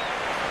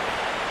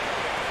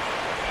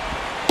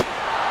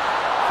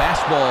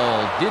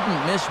 Fastball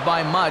didn't miss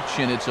by much,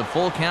 and it's a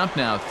full count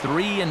now,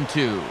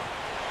 3-2.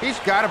 He's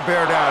got to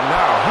bear down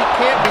now. He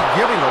can't be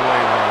giving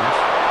away runs.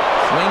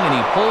 Swing, and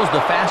he pulls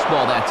the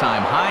fastball that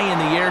time high in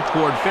the air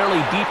toward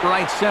fairly deep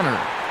right center.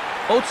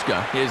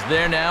 Otska is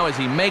there now as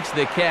he makes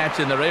the catch,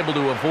 and they're able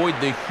to avoid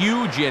the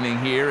huge inning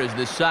here as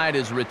the side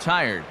is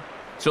retired.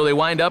 So they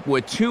wind up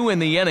with 2 in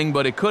the inning,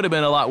 but it could have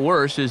been a lot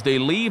worse as they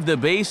leave the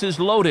bases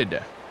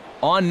loaded.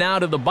 On now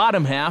to the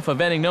bottom half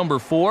of inning number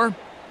 4.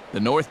 The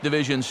North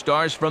Division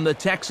Stars from the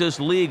Texas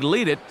League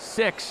lead it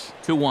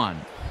 6-1.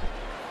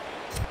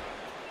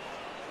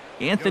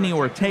 Anthony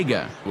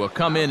Ortega will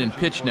come in and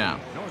pitch now.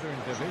 Northern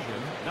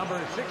Division, number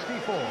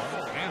 64,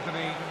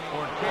 Anthony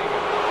Ortega.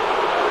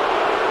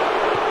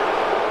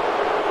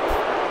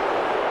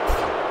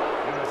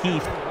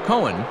 Keith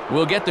Cohen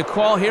will get the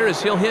call here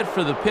as he'll hit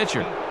for the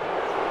pitcher.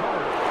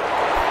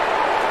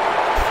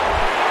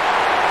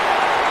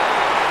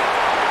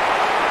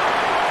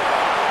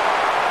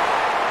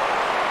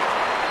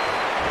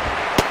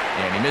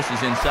 And he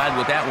misses inside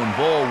with that one,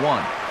 ball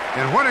 1.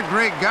 And what a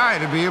great guy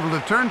to be able to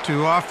turn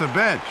to off the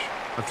bench.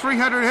 A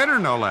 300 hitter,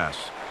 no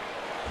less.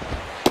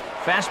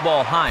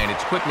 Fastball high, and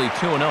it's quickly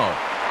 2-0.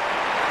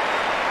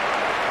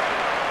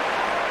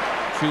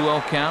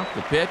 2-0 count,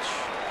 the pitch.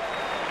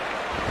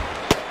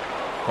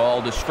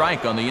 Called a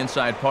strike on the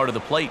inside part of the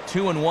plate,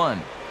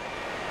 2-1.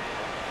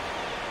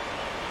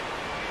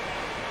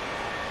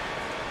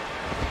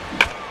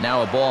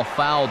 Now a ball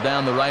fouled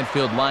down the right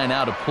field line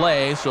out of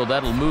play, so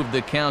that'll move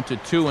the count to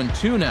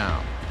 2-2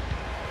 now.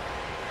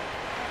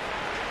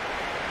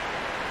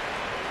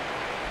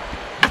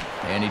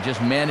 And he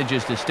just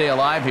manages to stay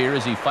alive here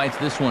as he fights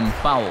this one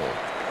foul.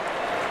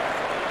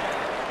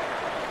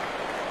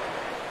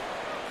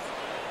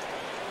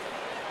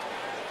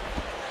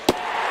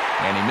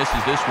 And he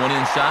misses this one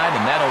inside,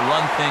 and that'll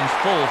run things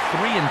full,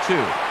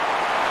 3-2.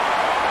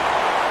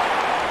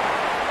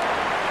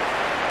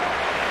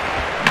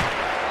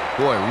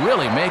 Boy,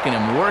 really making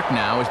him work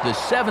now as the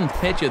 7th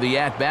pitch of the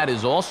at-bat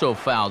is also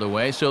fouled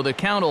away, so the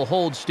count will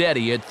hold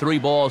steady at 3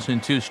 balls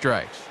and 2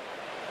 strikes.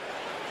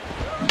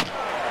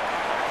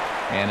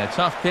 And a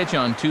tough pitch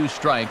on 2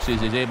 strikes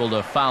as he's able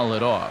to foul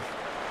it off.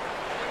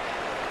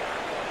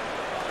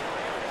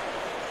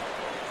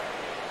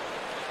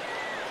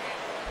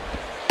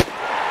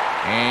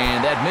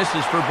 And that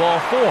misses for ball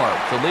 4.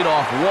 It's a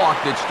leadoff walk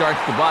that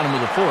starts the bottom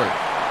of the 4th.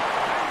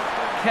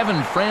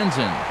 Kevin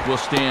Franzen will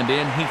stand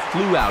in. He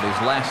flew out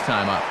his last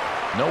time up.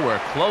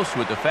 Nowhere close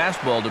with the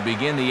fastball to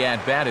begin the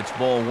at-bat. It's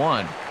ball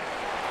 1.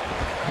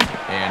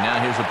 And now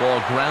here's a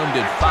ball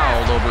grounded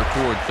foul over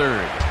toward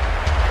third.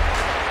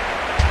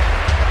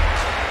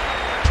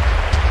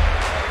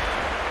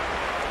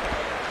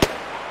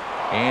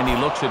 And he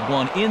looks at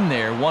one in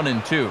there,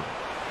 1-2.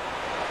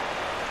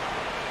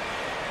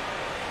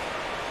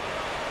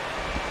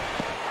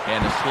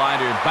 And a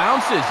slider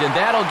bounces, and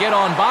that'll get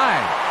on by.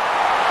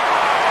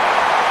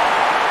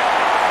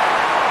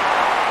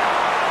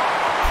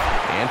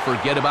 And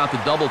forget about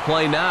the double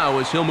play now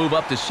as he'll move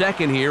up to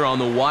second here on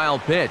the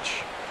wild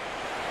pitch.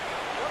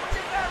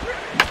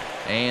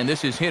 And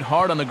this is hit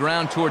hard on the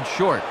ground towards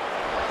short.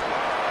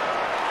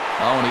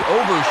 Oh, and he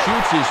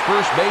overshoots his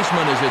first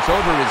baseman as it's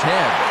over his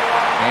head.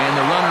 And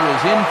the runner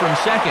is in from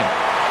second.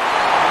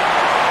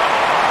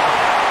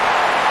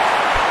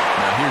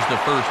 Now here's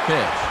the first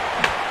pitch.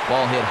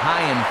 Ball hit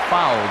high and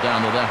foul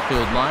down the left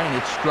field line.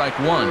 It's strike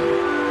one.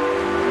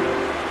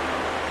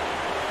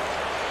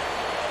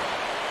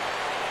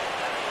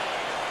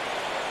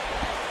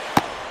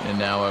 And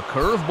now a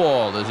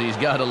curveball as he's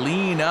got to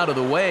lean out of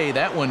the way.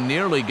 That one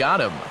nearly got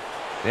him.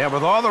 Yeah,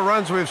 with all the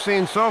runs we've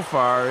seen so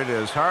far, it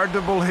is hard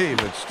to believe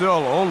it's still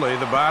only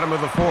the bottom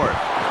of the fourth.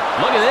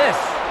 Look at this.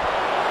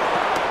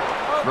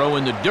 Throw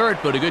in the dirt,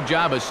 but a good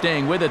job of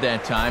staying with it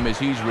that time as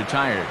he's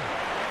retired.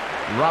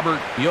 Robert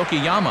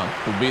Yokoyama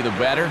will be the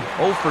batter,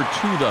 0 for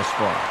 2 thus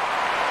far.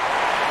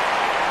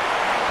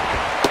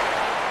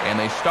 And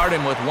they start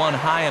him with one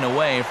high and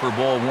away for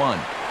ball one.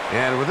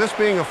 And with this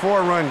being a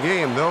 4-run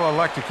game, they'll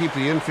elect to keep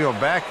the infield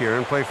back here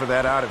and play for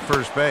that out at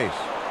first base.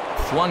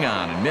 Swung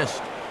on and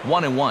missed.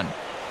 1-1.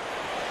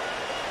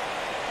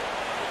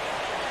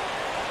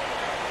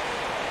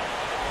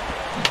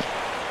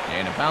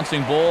 And a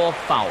bouncing ball,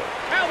 foul.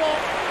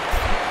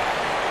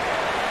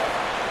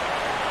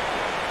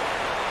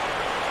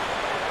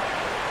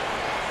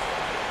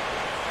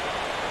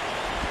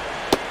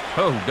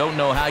 Oh, don't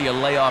know how you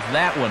lay off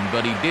that one,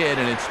 but he did,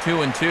 and it's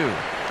 2-2.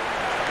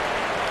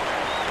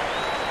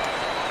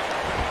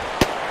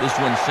 This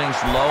one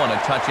sinks low on a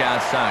touch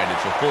outside.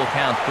 It's a full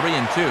count,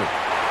 3-2.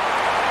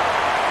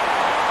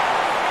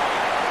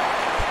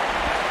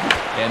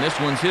 And this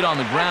one's hit on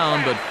the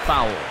ground, but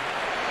foul.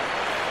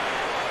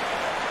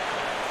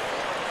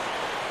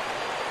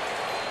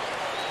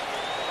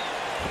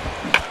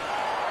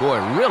 Boy,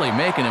 really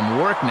making him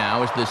work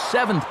now as the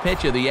 7th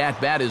pitch of the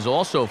at-bat is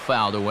also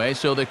fouled away,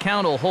 so the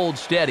count will hold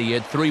steady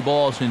at 3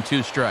 balls and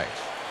 2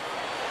 strikes.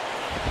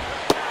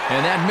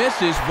 And that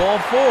misses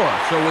ball 4.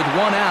 So with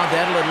 1 out,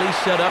 that'll at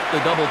least set up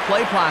the double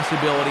play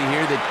possibility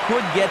here that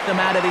could get them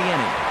out of the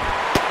inning.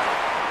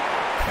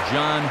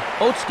 John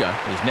Otska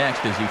is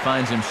next as he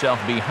finds himself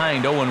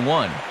behind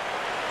 0-1.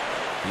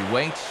 He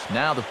waits,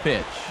 now the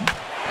pitch.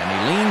 And he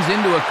leans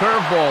into a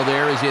curveball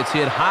there as it's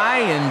hit high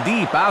and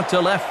deep out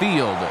to left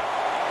field.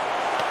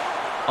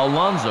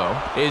 Alonso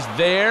is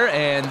there,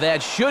 and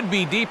that should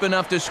be deep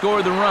enough to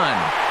score the run.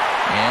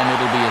 And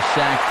it'll be a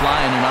sac fly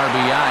and an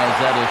RBI as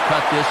that'll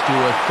cut this to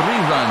a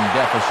 3-run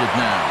deficit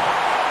now.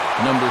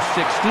 Number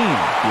 16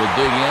 will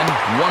dig in,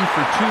 1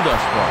 for 2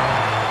 thus far.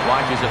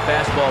 Watches a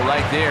fastball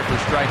right there for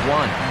strike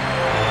 1.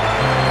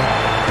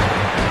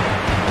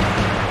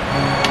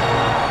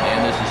 And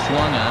this is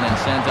swung on and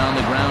sent on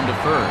the ground to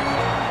first.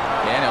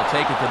 And he'll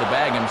take it to the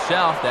bag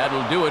himself.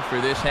 That'll do it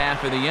for this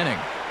half of the inning.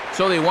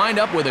 So they wind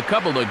up with a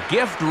couple of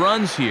gift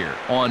runs here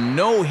on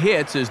no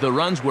hits as the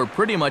runs were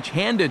pretty much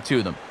handed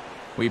to them.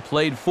 We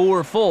played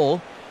 4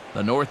 full.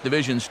 The North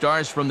Division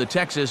Stars from the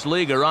Texas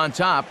League are on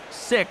top,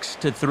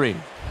 6-3.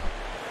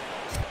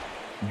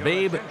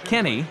 Babe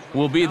Kenny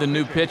will be the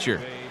new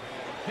pitcher.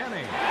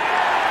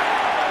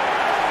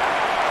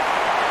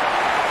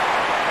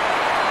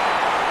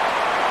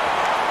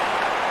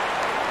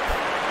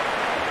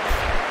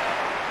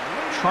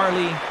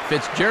 Charlie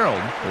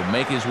Fitzgerald will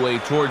make his way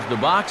towards the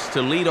box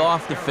to lead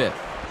off the 5th.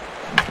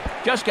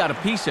 Just got a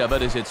piece of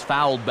it as it's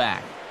fouled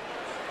back.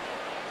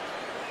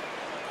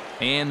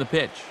 And the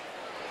pitch.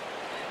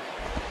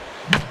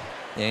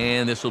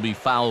 And this will be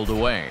fouled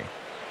away.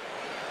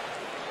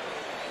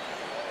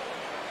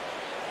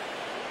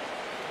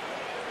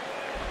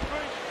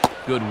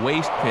 Good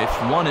waste pitch,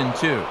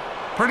 1-2.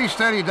 Pretty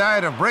steady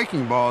diet of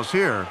breaking balls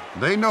here.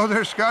 They know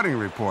their scouting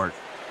report.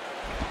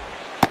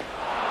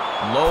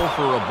 Low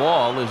for a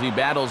ball as he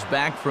battles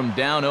back from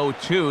down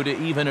 0-2 to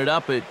even it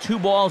up at 2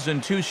 balls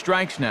and 2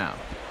 strikes now.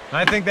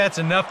 I think that's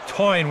enough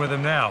toying with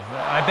him now.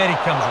 I bet he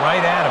comes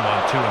right at him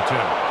on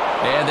 2-2.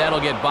 And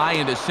that'll get by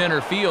into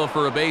center field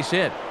for a base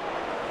hit.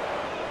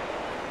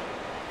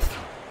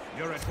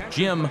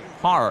 Jim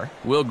Harr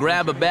will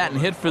grab a bat and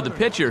hit for the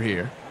pitcher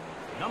here.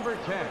 Number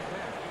 10,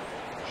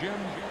 Jim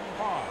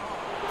Harr.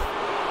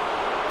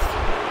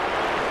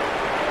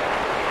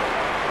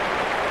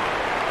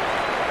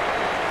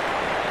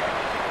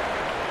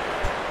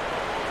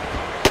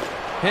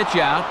 Pitch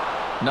out,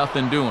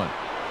 nothing doing.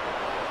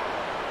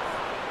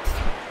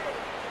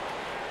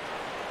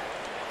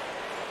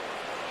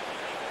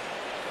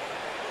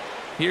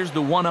 Here's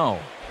the 1-0.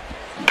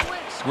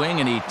 Swing,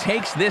 and he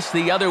takes this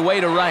the other way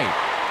to right.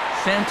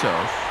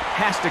 Santos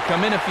has to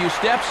come in a few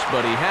steps,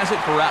 but he has it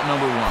for out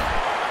number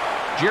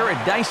 1. Jared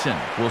Dyson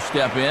will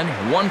step in,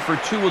 1 for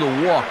 2 with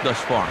a walk thus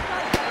far.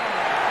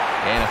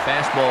 And a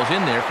fastball's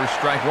in there for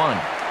strike 1.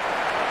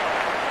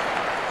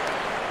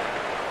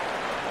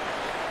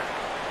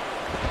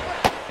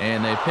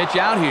 And they pitch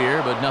out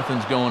here, but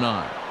nothing's going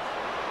on.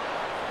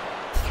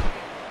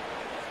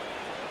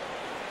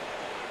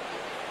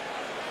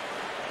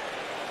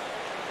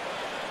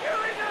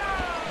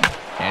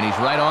 And he's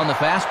right on the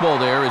fastball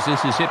there as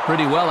this is hit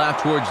pretty well out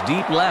towards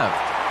deep left.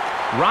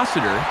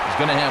 Rossiter is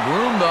going to have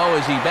room, though,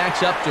 as he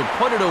backs up to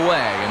put it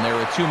away, and there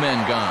are 2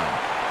 men gone.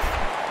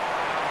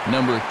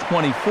 Number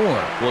 24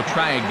 will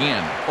try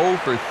again. 0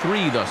 for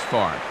 3 thus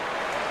far.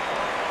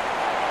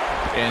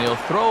 And he'll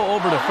throw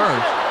over to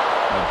first.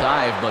 A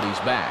dive, but he's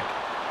back.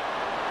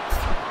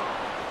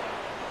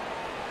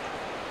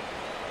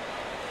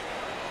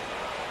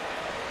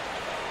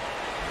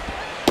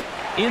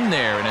 In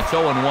there, and it's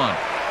 0-1.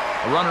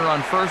 A runner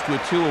on first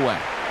with 2 away.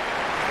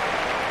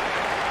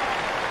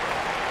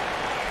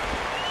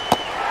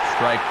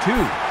 Strike 2.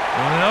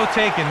 Well, no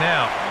taking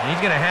now. He's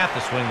going to have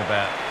to swing the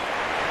bat.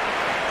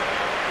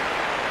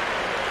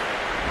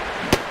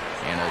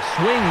 And a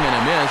swing and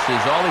a miss,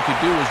 as all he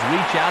could do was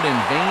reach out in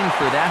vain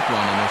for that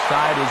one, and the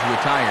side is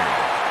retired.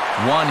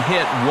 1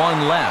 hit,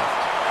 1 left.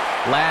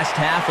 Last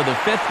half of the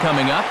 5th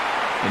coming up.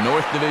 The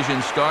North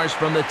Division Stars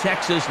from the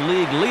Texas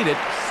League lead it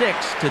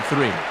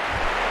 6-3.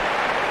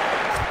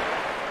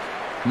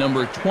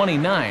 Number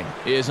 29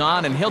 is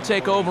on, and he'll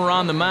take over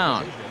on the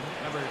mound.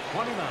 Number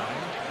 29,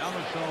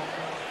 Alonso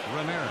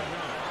Ramirez.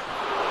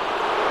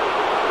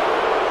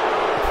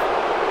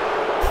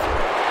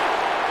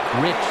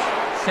 Rich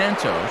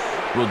Santos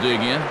will dig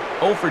in.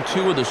 0 for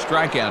 2 with a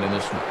strikeout in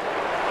this one.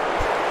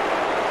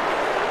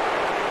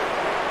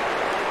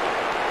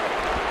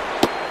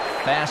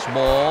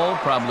 Fastball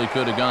probably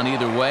could have gone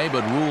either way,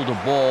 but ruled a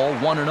ball.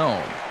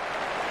 1-0.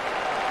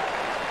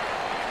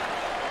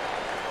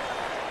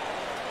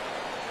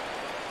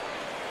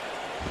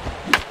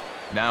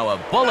 Now a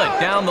bullet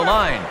down the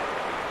line.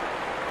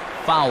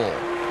 Foul.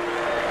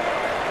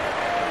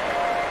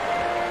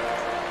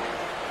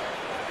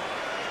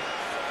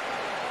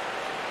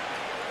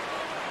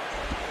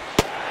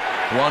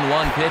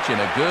 1-1 pitch and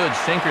a good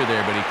sinker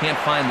there, but he can't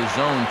find the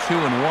zone.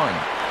 2-1.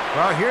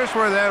 Well, here's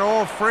where that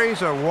old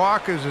phrase, a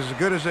walk is as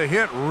good as a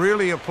hit,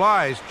 really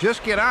applies.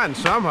 Just get on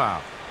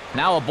somehow.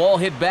 Now a ball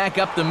hit back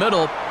up the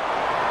middle.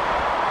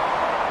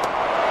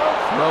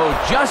 Throw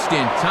just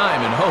in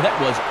time, and oh, that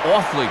was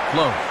awfully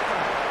close.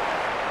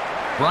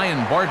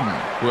 Brian Barton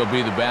will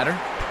be the batter.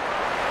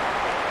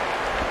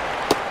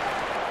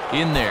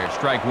 In there,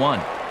 strike 1.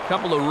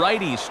 Couple of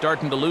righties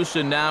starting to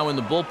loosen now in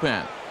the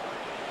bullpen.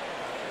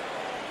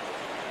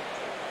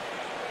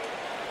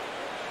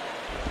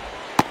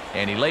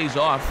 And he lays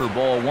off for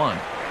ball 1.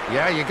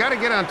 Yeah, you got to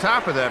get on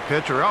top of that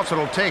pitch, or else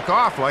it'll take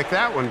off like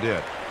that one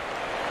did.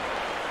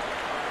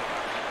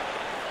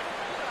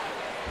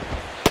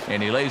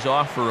 And he lays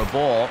off for a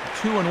ball.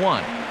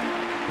 2-1.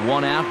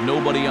 1 out,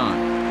 nobody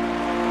on.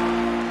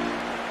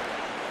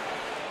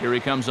 Here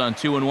he comes on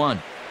 2-1.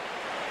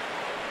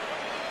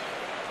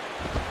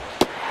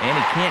 And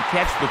he can't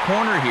catch the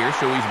corner here,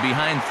 so he's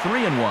behind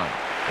 3-1.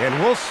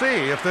 And we'll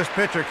see if this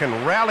pitcher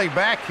can rally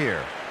back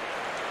here.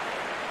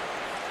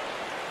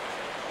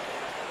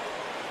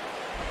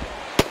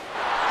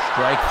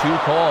 Strike 2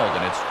 called,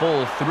 and it's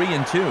full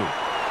 3-2.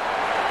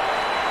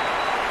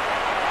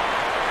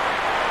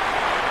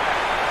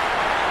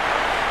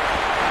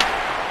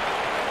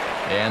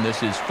 And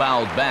this is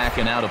fouled back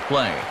and out of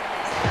play.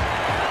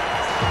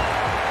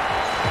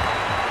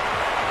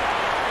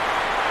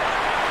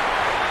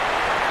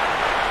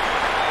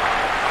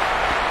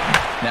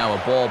 Now a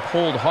ball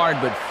pulled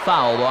hard but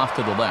fouled off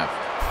to the left.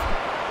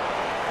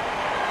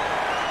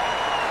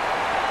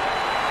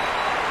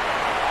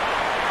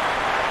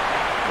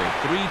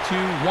 The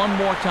 3-2 one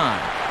more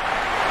time.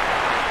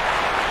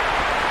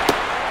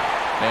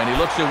 And he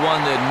looks at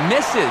one that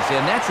misses,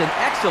 and that's an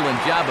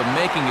excellent job of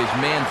making his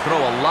man throw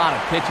a lot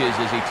of pitches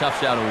as he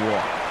toughs out a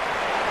walk.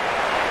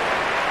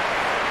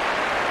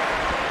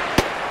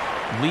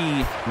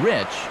 Lee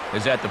Rich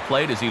is at the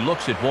plate as he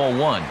looks at ball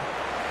 1.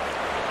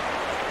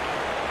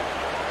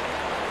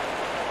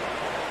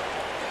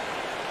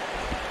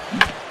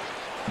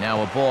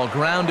 Now a ball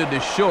grounded to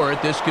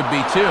short. This could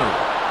be 2.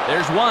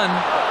 There's 1.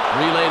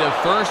 Relay to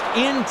first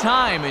in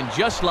time, and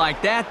just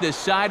like that, this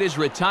side is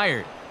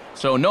retired.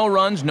 So no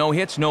runs, no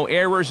hits, no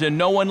errors, and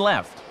no one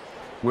left.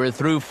 We're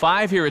through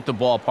 5 here at the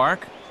ballpark.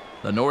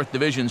 The North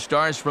Division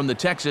Stars from the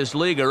Texas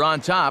League are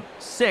on top,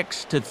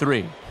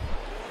 6-3.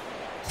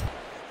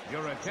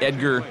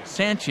 Edgar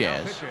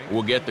Sanchez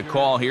will get the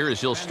call here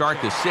as he'll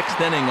start the 6th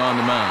inning on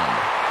the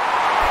mound.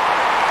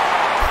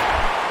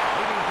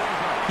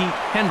 Pete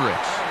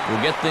Hendricks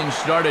will get things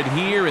started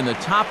here in the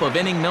top of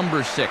inning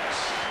number 6.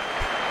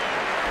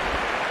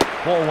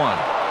 Ball 1.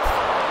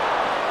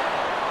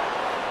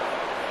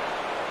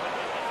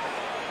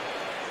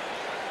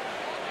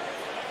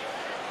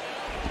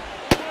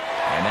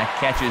 And that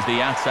catches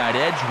the outside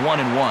edge.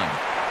 1-1.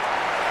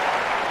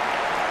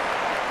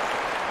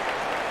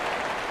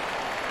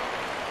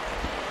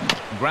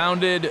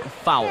 Grounded,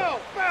 foul.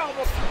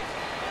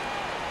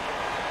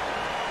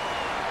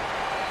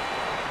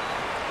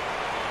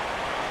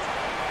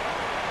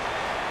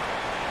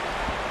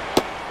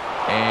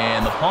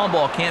 And the palm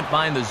ball can't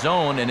find the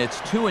zone, and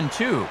it's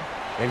 2-2.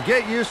 And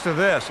get used to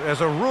this. As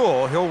a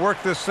rule, he'll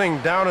work this thing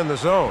down in the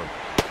zone.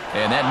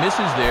 And that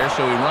misses there,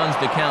 so he runs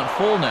the count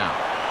full now.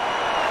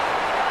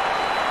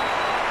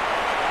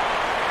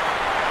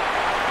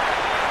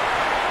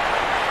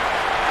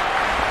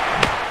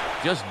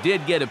 Just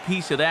did get a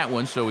piece of that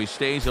one, so he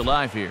stays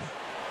alive here.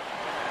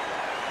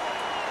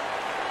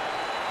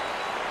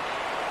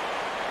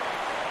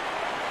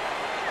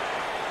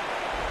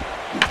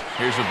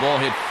 Here's a ball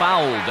hit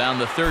foul down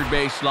the third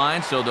base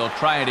line, so they'll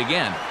try it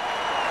again.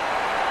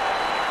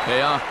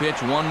 Payoff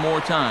pitch one more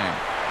time.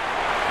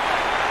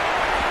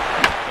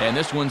 And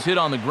this one's hit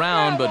on the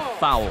ground, but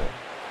foul.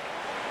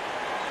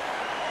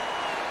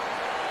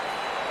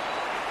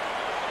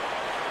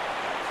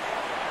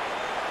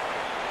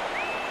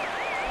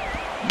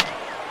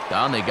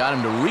 Down, they got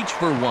him to reach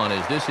for one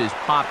as this is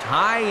popped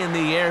high in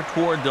the air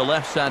toward the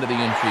left side of the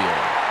infield.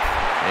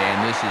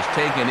 And this is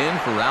taken in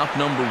for out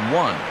number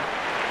one.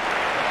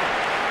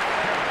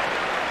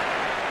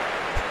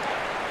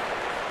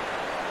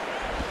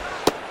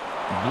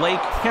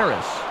 Blake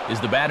Harris is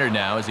the batter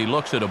now as he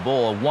looks at a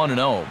ball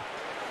 1-0.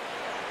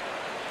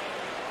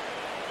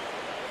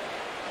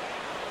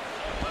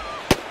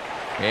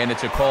 And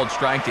it's a called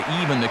strike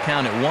to even the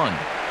count at 1.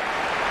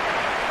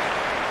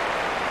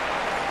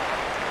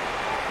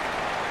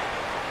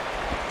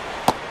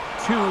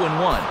 Two and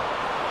one.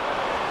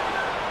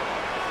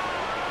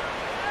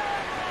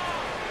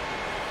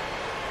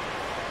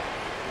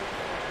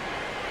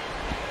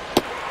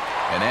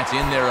 And that's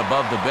in there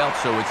above the belt,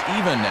 so it's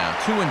even now,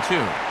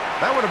 2-2.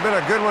 That would have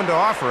been a good one to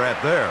offer at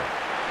there.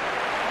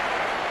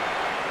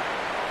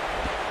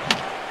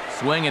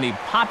 Swing, and he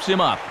pops him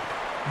up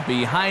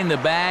behind the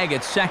bag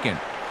at second.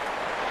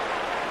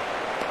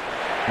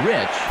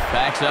 Rich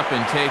backs up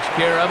and takes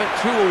care of it.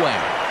 2 away.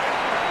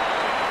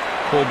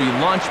 Colby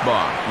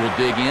Launchbaugh will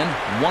dig in.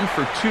 1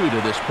 for 2 to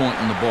this point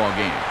in the ball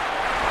game.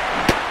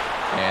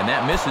 And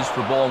that misses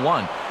for ball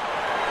 1.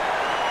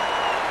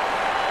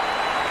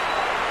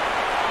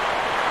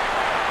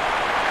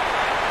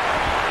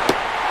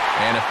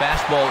 And a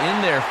fastball in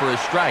there for a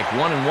strike.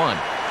 1-1.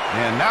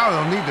 And now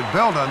they'll need to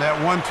build on that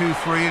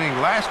 1-2-3 inning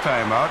last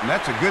time out, and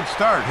that's a good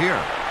start here.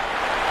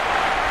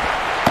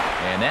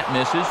 And that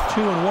misses.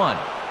 2-1.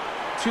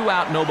 2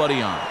 out,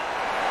 nobody on.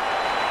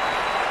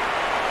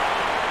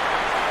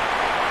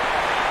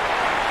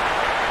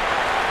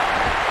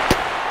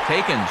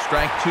 Taken,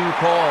 strike 2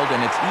 called,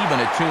 and it's even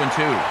at 2-2.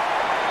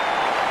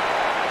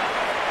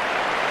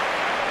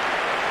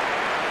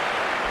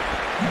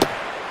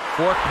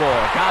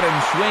 Forkball got him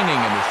swinging,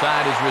 and the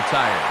side is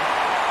retired.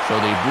 So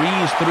they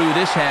breeze through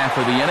this half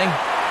of the inning.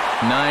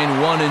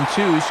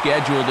 9-1-2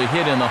 scheduled to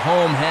hit in the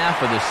home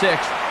half of the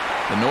 6th.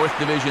 The North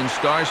Division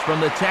Stars from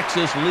the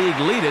Texas League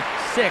lead it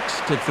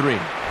 6-3.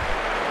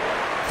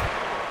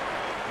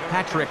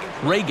 Patrick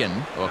Reagan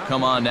will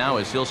come on now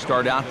as he'll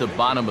start out the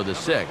bottom of the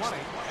 6th.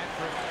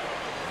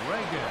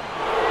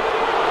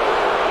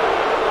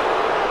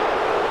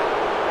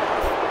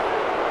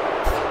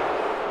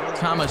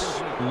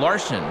 Thomas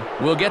Larson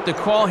will get the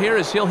call here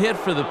as he'll hit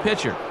for the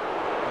pitcher.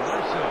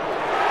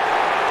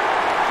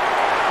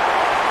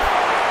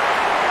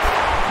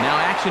 Now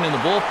action in the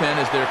bullpen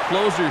as their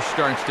closer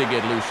starts to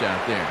get loose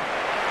out there.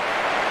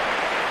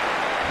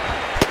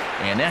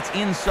 And that's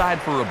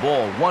inside for a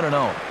ball,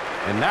 1-0.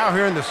 And now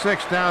here in the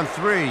 6th, down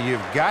 3,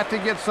 you've got to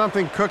get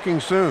something cooking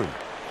soon.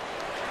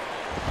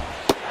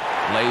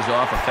 Lays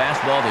off a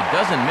fastball that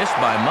doesn't miss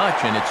by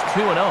much, and it's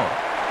 2-0.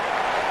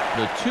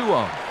 The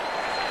 2-0.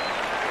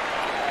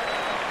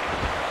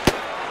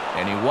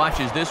 And he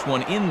watches this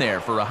one in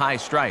there for a high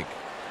strike.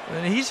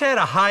 And he's had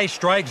a high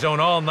strike zone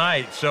all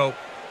night, so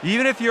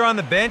even if you're on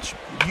the bench,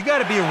 you got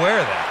to be aware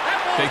of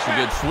that. Takes a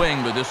good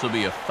swing, but this will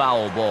be a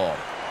foul ball.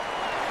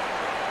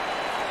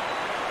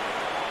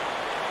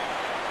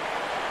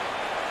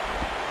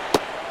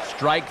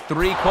 Strike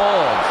 3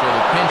 called, so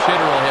the pinch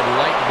hitter will head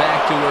right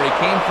back to where he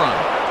came from.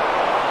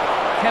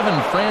 Kevin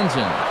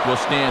Franzen will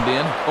stand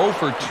in, 0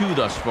 for 2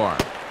 thus far.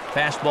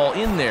 Fastball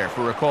in there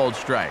for a called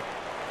strike.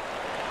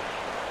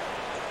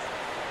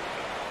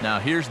 Now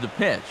here's the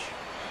pitch.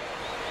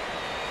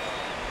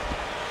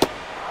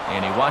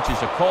 And he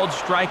watches a called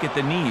strike at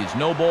the knees.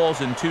 No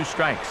balls and 2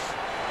 strikes.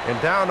 And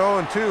down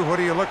 0-2, what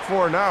do you look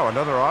for now?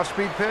 Another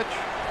off-speed pitch?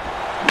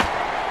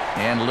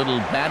 And a little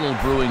battle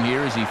brewing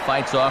here as he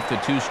fights off the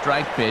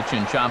 2-strike pitch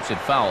and chops it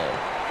foul.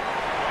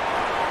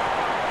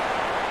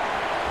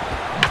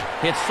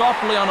 Hit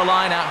softly on the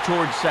line out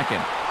towards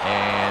second.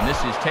 And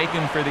this is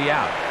taken for the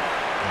out.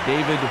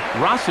 David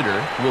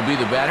Rossiter will be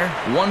the batter.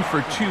 1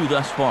 for 2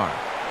 thus far.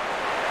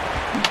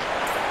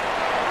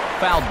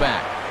 Fouled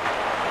back.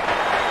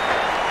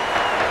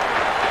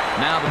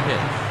 Now the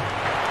pitch.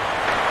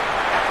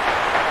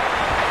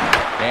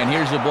 And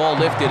here's a ball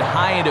lifted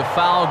high into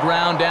foul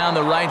ground down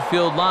the right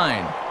field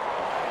line.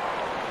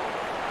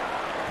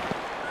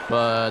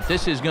 But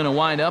this is going to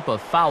wind up a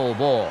foul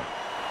ball.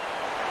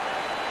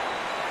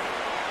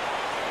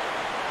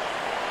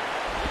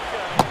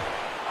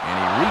 And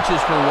he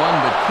reaches for one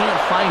but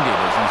can't find it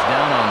as he's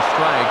down on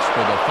strikes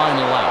for the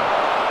final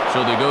out.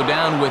 So they go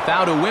down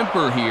without a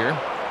whimper here.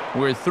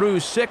 We're through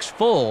 6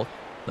 full.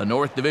 The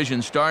North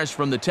Division Stars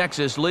from the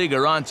Texas League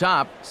are on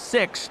top,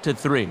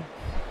 6-3.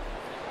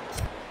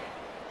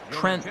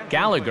 Trent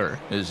Gallagher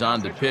is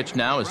on the pitch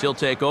now as he'll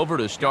take over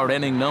to start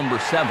inning number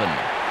 7.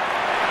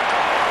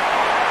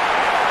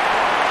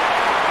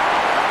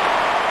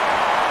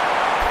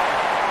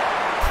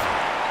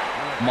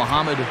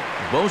 Mohamed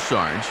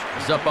Bosarge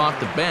is up off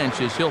the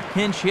bench as he'll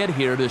pinch hit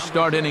here to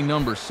start inning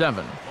number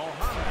 7.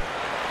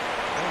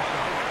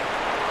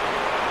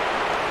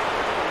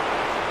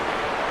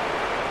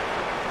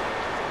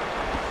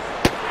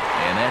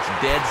 And that's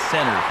dead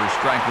center for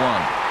strike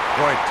 1.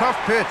 Boy, tough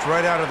pitch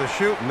right out of the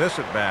chute in this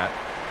at bat.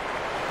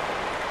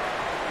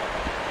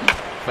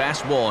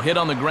 Fastball hit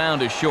on the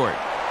ground is short.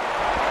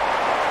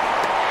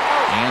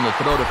 And the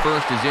throw to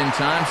first is in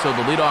time, so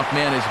the leadoff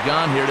man is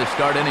gone here to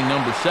start inning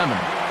number 7.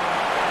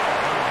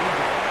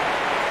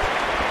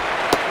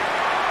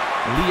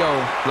 Leo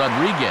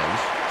Rodriguez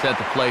is at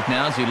the plate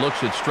now as he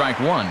looks at strike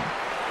 1.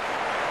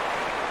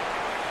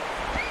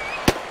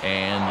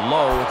 And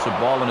low, it's a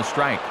ball and a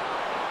strike.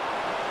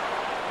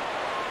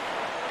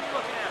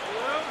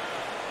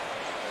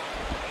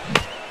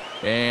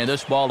 And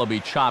this ball will be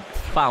chopped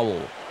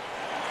foul.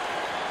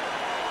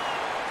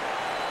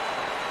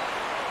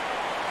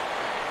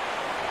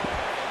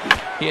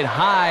 Hit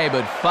high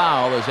but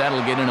foul as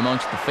that'll get in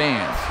amongst the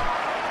fans.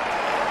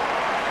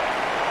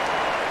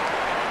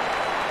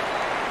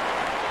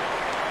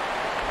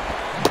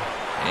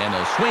 And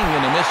a swing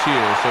and a miss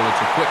here, so it's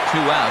a quick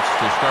 2 outs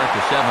to start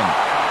the 7th.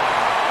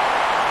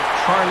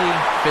 Charlie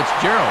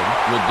Fitzgerald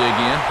will dig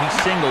in. He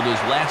singled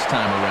his last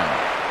time around.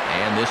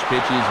 And this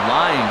pitch is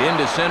lined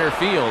into center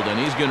field, and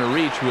he's going to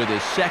reach with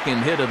his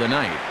second hit of the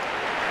night.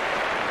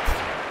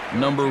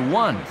 Number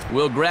 1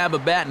 will grab a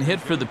bat and hit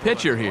for the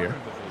pitcher here.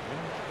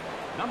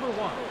 Number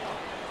 1,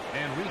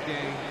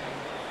 Enrique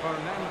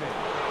Fernandez.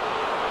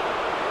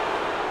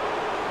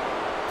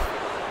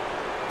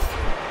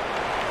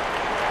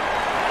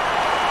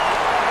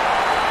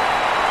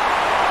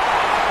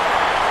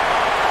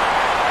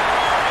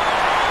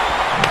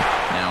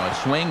 Now a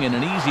swing and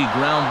an easy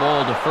ground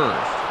ball to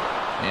first.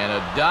 And a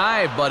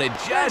dive, but it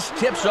just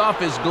tips off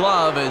his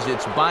glove as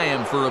it's by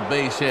him for a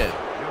base hit.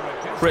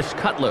 Chris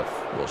Cutliff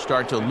will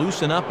start to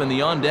loosen up in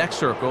the on-deck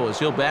circle as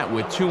he'll bat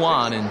with 2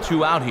 on and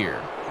 2 out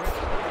here.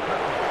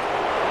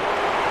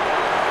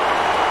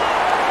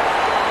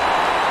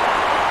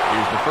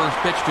 Here's the first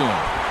pitch to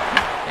him.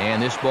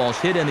 And this ball's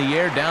hit in the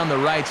air down the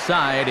right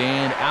side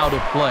and out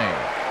of play.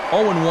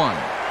 0-1.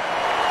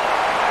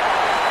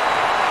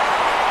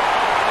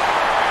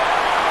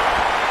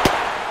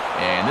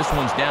 And this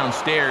one's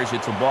downstairs.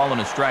 It's a ball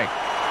and a strike.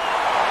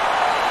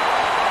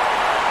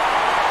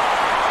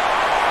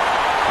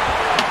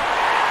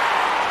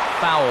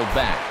 Foul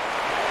back.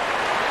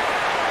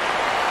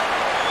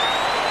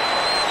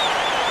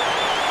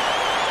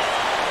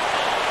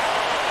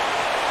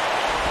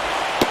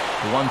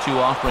 The 1-2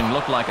 offering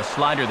looked like a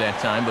slider that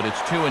time, but it's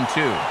 2-2.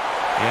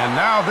 And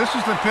now this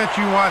is the pitch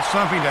you want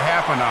something to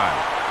happen on.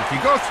 If you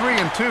go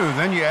 3-2,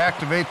 then you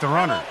activate the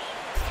runners.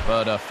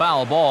 But a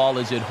foul ball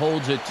as it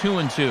holds at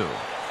 2-2.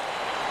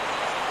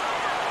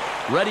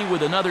 Ready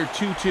with another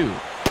 2-2.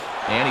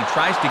 And he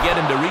tries to get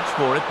him to reach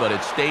for it, but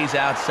it stays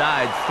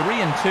outside.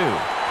 3-2.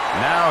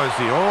 Now, as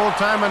the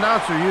old-time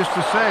announcer used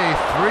to say,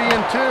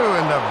 3-2,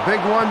 and the big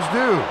ones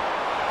do.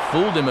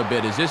 Fooled him a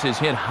bit as this is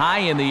hit high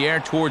in the air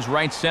towards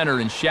right center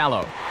and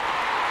shallow.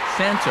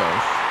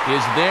 Santos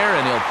is there,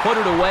 and he'll put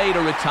it away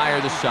to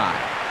retire the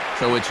side.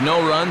 So it's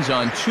no runs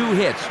on 2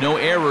 hits, no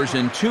errors,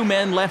 and 2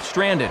 men left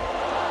stranded.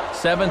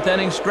 7th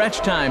inning stretch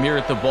time here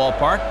at the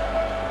ballpark.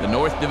 The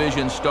North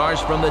Division Stars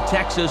from the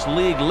Texas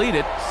League lead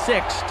it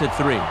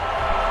 6-3.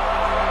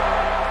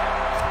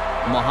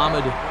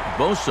 Mohamed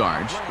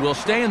Bosarge will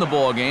stay in the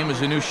ball game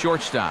as a new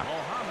shortstop.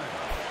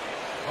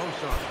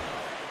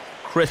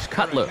 Chris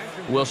Cutliff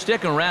will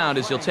stick around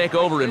as he'll take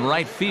over in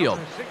right field.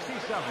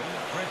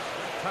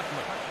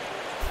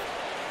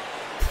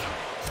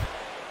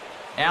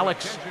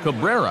 Alex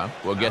Cabrera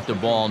will get the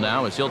ball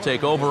now as he'll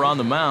take over on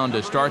the mound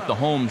to start the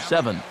home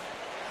 7th.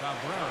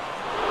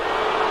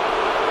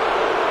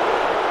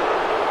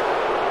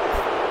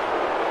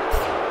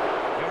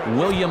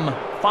 William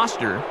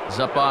Foster is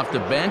up off the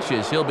bench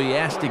as he'll be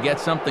asked to get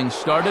something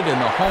started in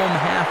the home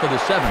half of the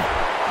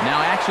 7th.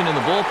 Now action in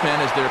the bullpen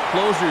as their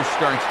closer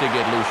starts to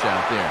get loose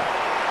out there.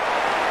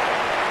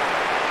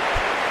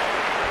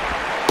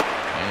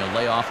 And he'll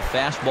lay off a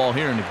fastball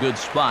here in a good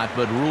spot,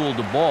 but ruled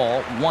the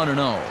ball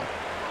 1-0.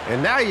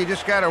 And now you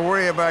just got to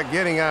worry about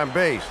getting on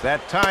base.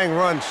 That tying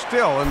run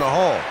still in the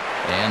hole.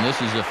 And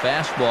this is a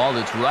fastball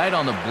that's right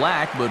on the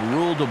black, but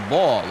ruled a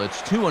ball.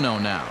 It's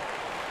 2-0 now.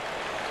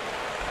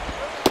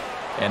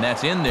 And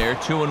that's in there,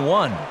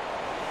 2-1.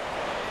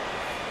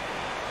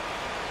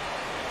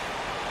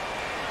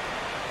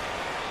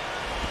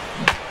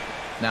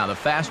 Now the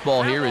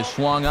fastball here is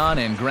swung on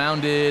and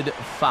grounded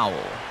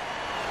foul.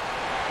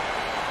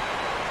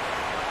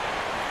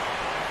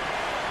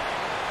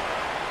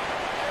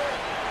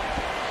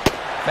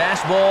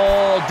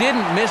 Fastball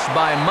didn't miss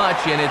by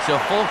much, and it's a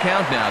full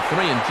count now,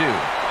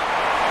 3-2.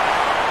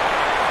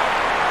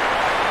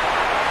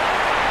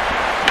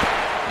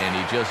 And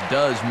he just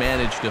does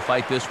manage to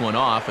fight this one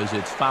off as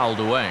it's fouled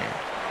away.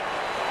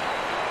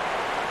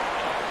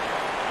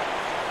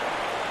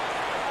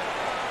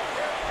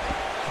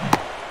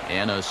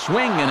 And a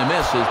swing and a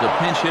miss as the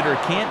pinch hitter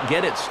can't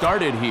get it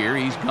started here.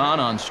 He's gone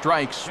on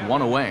strikes,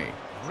 1 away.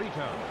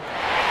 Brito.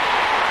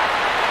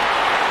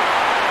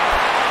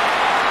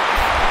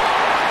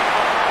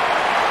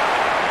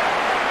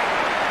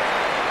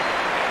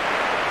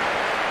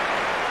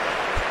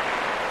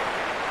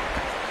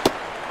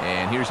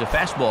 And here's a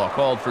fastball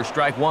called for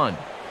strike one.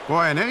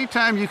 Boy, and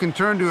anytime you can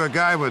turn to a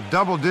guy with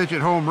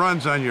double-digit home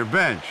runs on your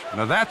bench,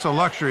 now that's a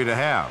luxury to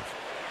have.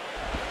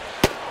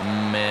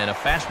 Man, a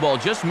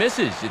fastball just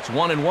misses. It's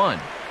 1-1.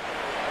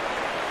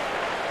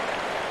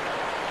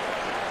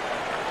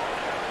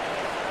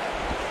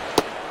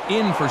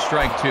 In for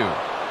strike two.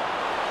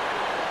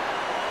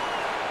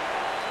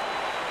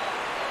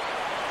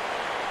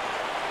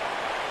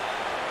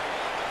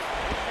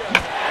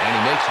 And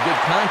he makes good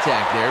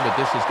contact there, but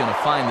this is going to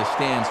find the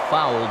stands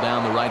foul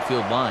down the right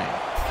field line.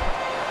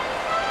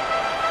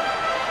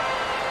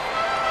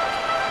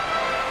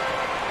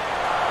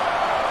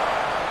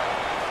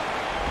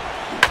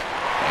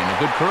 And a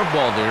good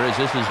curveball there as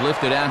this is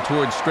lifted out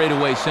towards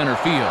straightaway center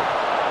field.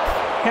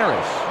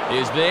 Harris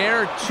is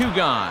there, 2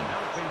 gone.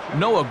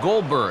 Noah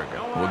Goldberg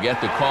will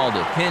get the call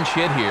to pinch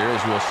hit here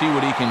as we'll see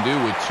what he can do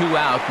with 2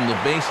 out and the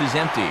base is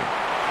empty.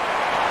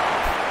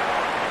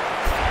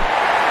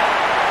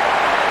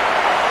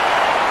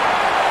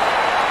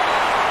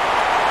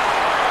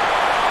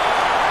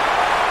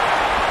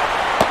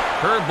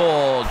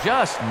 Curveball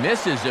just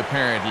misses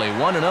apparently,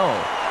 1-0.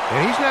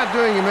 And he's not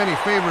doing him any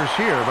favors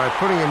here by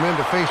putting him in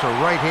to face a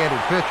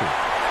right-handed pitcher.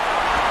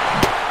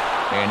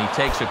 And he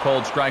takes a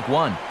cold strike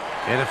one.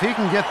 And if he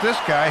can get this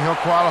guy, he'll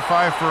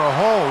qualify for a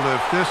hold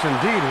if this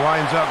indeed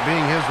winds up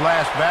being his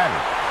last batter.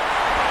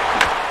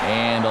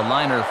 And a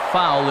liner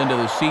foul into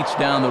the seats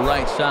down the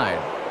right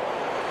side.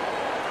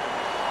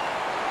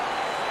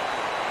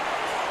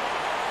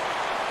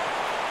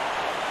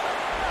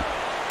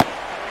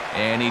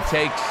 And he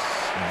takes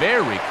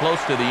very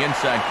close to the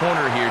inside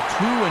corner here.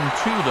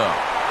 2-2 though.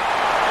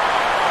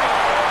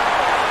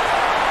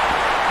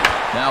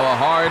 Now a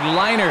hard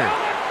liner.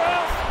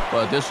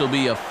 But this will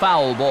be a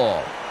foul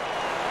ball.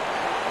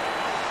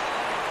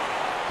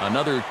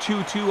 Another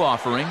 2-2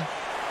 offering.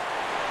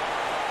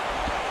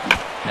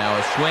 Now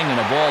a swing and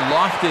a ball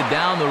lofted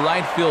down the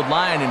right field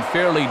line and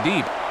fairly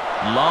deep.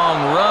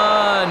 Long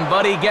run,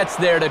 but he gets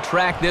there to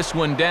track this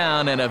one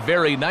down, and a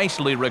very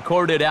nicely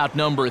recorded out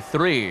number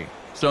 3.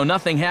 So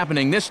nothing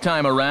happening this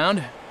time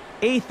around.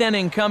 8th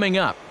inning coming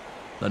up.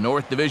 The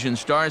North Division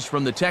Stars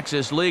from the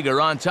Texas League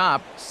are on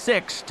top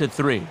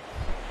 6-3.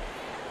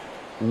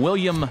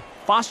 William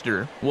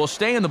Foster will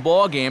stay in the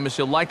ball game as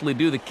he'll likely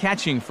do the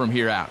catching from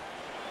here out.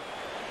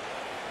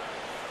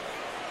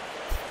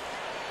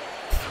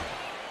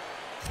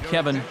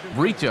 Kevin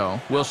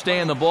Brito will stay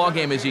in the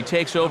ballgame as he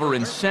takes over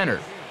in center.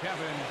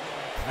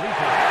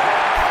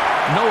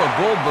 Noah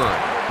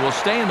Goldberg will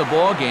stay in the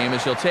ballgame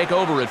as he'll take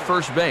over at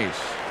first base.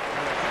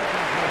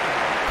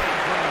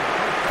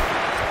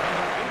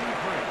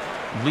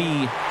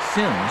 Lee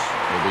Sims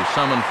will be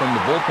summoned from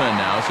the bullpen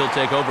now as he'll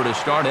take over to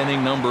start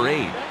inning number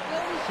 8.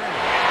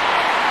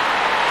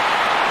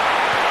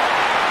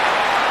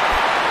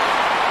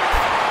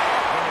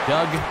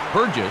 Doug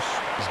Burgess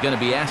is going to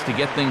be asked to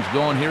get things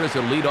going here as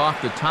a lead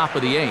off the top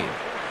of the 8th.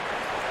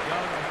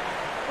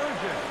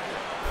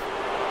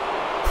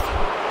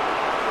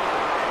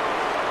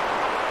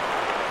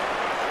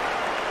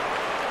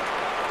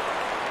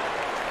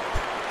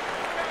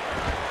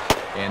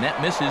 And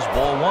that misses,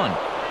 ball 1.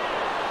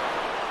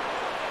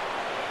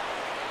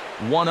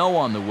 1-0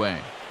 on the way.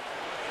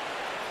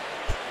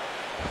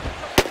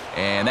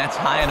 And that's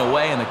high and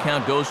away, and the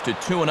count goes to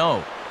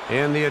 2-0.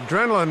 And the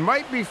adrenaline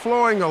might be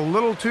flowing a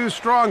little too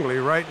strongly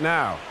right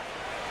now.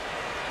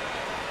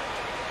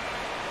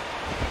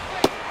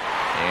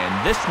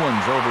 And this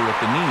one's over at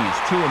the knees,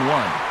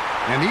 2-1.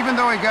 And even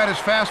though he got his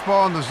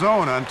fastball in the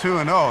zone on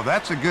 2-0,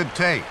 that's a good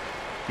take.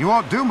 You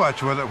won't do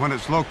much with it when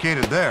it's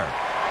located there.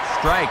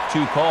 Strike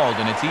 2 called,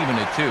 and it's even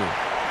at 2.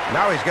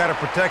 Now he's got to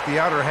protect the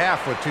outer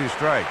half with 2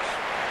 strikes.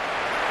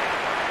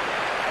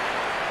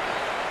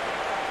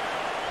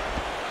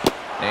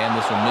 And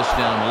this will miss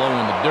down low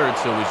in the dirt,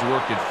 so he's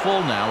worked it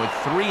full now at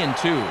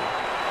 3-2.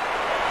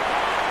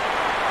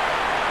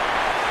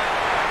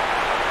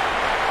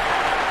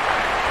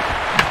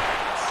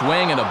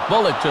 Swing and a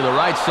bullet to the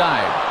right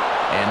side.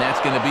 And that's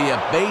going to be a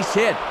base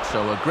hit.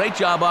 So a great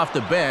job off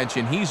the bench,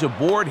 and he's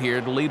aboard here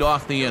to lead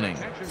off the inning.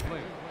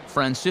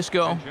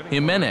 Francisco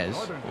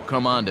Jimenez will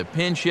come on to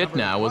pinch hit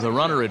now with a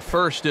runner at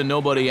first and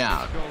nobody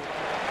out.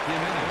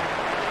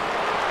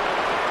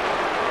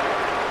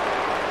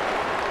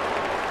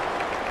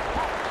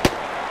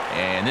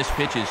 And this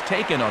pitch is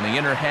taken on the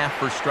inner half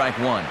for strike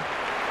 1.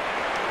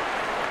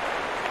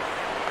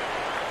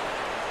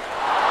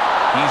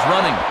 He's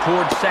running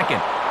towards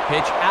second.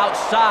 Pitch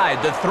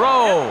outside. The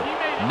throw.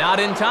 Not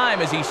in time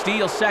as he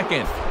steals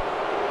second.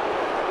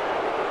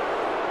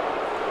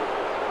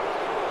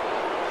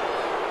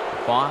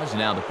 Pause.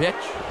 Now the pitch.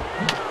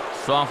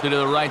 Softly to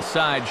the right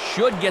side.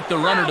 Should get the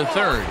runner to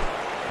third.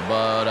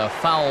 But a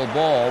foul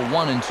ball.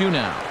 1-2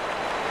 now.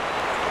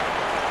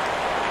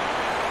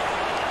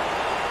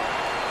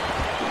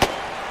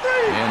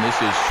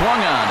 this is swung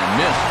on and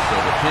missed, so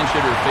the pinch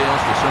hitter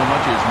fails to so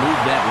much as move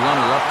that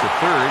runner up to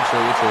third, so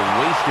it's a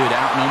wasted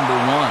out number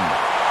one.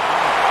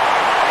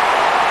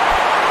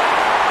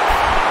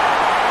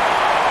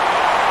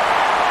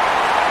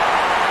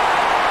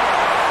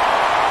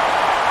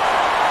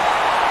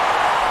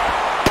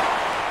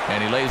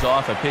 And he lays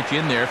off a pitch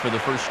in there for the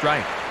first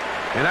strike.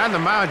 And on the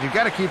mound, you've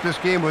got to keep this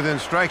game within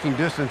striking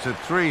distance at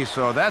 3,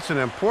 so that's an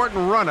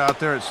important run out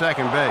there at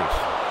second base.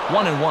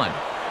 1-1.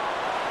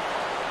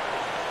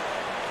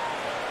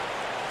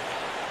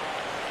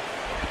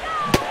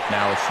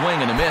 Now a swing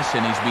and a miss,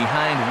 and he's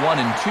behind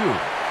 1-2.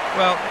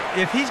 Well,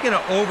 if he's going to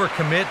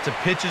overcommit to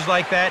pitches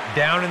like that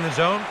down in the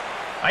zone,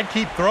 I'd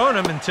keep throwing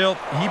him until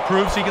he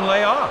proves he can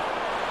lay off.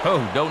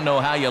 Oh, don't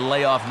know how you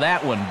lay off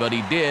that one, but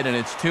he did, and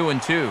it's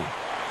 2-2.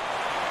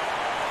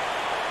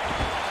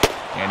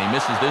 And he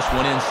misses this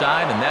one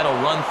inside, and that'll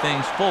run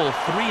things full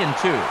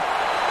 3-2.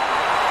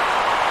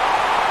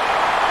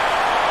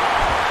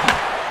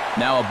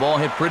 Now a ball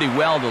hit pretty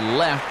well to the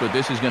left, but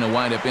this is going to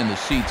wind up in the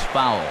seats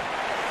foul.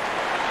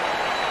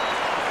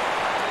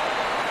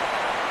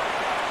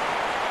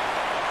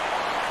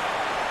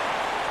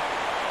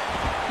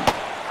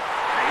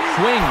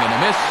 Swing and a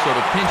miss, so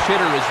the pinch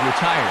hitter is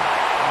retired.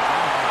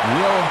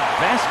 Will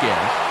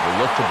Vasquez will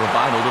look to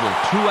provide a little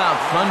two-out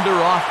thunder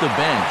off the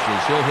bench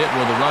as he'll hit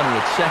with a runner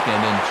at second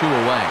and 2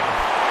 away.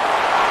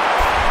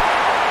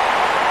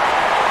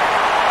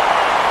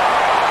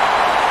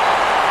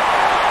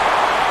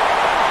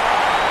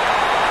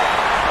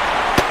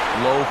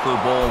 Low for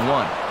ball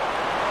 1.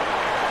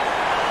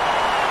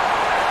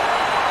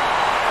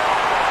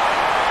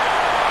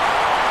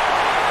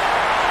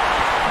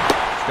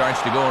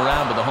 Starts to go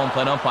around, but the home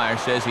plate umpire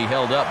says he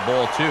held up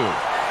ball 2.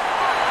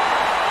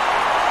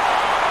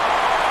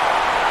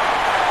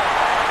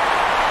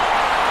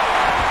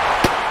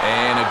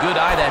 And a good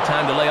eye that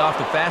time to lay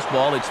off the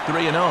fastball. It's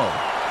 3-0.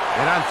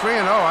 And on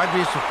 3-0, I'd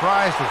be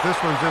surprised if this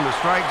one's in the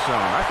strike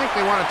zone. I think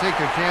they want to take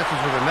their chances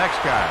with the next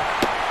guy.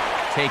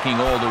 Taking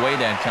all the way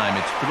that time.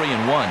 It's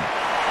 3-1.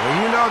 Well,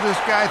 you know this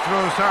guy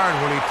throws hard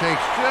when he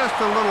takes just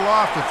a little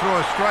off to throw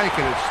a strike,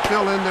 and it's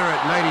still in there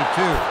at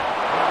 92.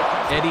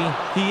 Eddie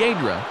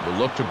Piedra will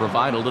look to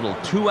provide a little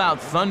two-out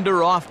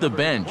thunder off the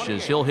bench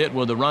as he'll hit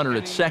with a runner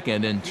at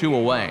second and 2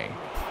 away.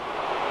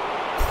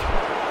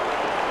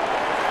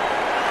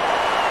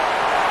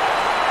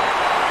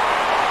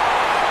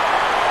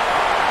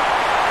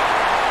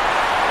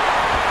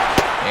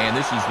 And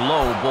this is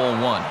low, ball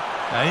 1.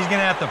 Now he's going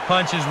to have to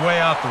punch his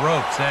way off the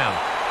ropes now.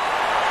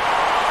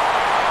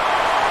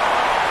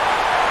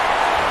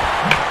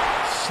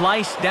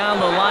 Sliced down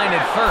the line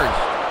at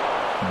first.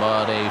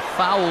 But a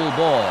foul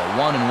ball,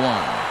 1-1.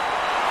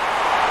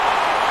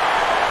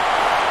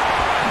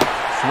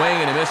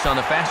 Swing and a miss on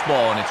the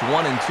fastball, and it's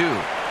 1-2.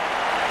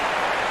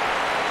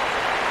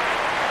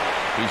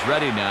 He's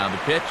ready now, the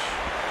pitch.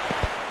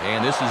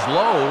 And this is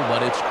low,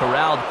 but it's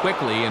corralled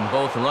quickly, and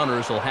both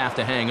runners will have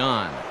to hang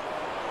on.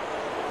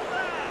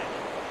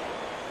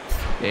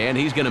 And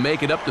he's going to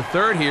make it up to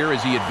third here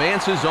as he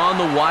advances on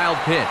the wild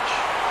pitch.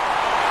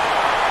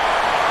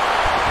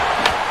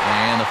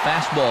 And the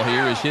fastball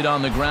here is hit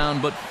on the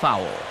ground, but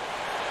foul.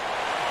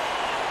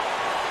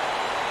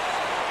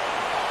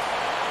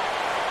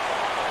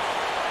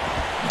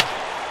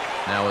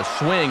 Now a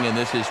swing, and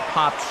this is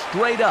popped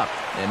straight up.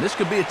 And this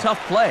could be a tough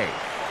play.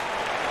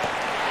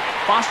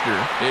 Foster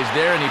is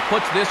there, and he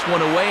puts this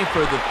one away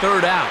for the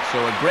third out. So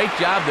a great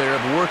job there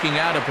of working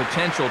out a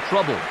potential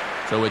trouble.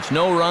 So it's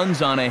no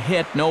runs on a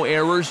hit, no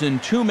errors,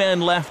 and 2 men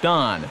left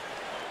on.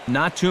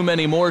 Not too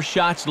many more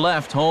shots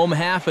left. Home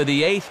half of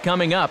the 8th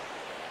coming up.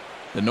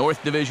 The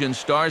North Division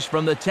Stars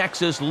from the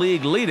Texas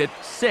League lead it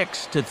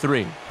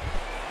 6-3.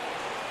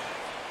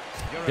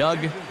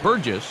 Doug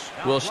Burgess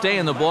will stay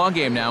in the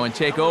ballgame now and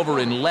take over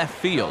in left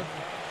field.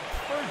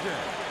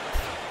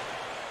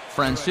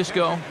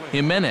 Francisco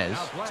Jimenez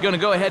is going to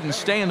go ahead and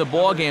stay in the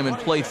ballgame and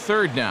play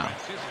third now.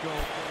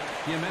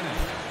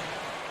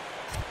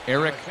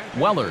 Eric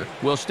Weller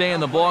will stay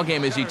in the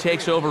ballgame as he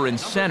takes over in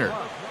center.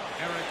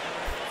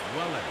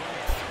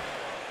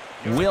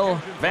 Will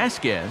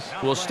Vasquez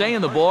will stay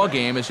in the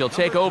ballgame as he'll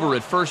take over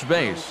at first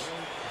base.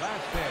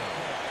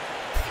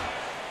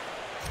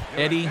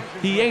 Eddie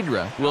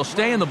Piedra will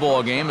stay in the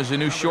ballgame as a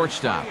new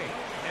shortstop.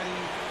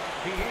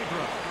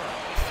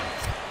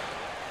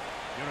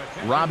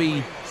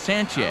 Robbie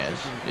Sanchez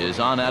is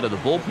on out of the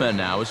bullpen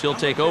now as he'll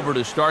take over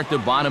to start the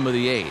bottom of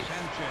the 8th.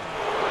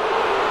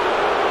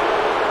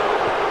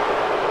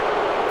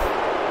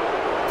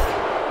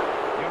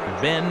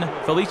 Ben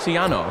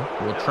Feliciano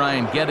will try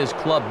and get his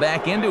club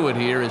back into it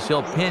here as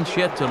he'll pinch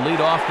hit to lead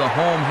off the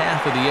home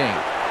half of the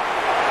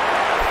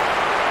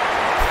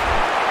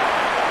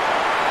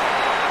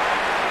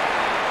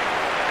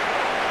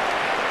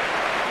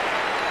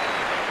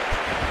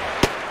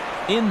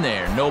 8th. In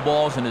there, no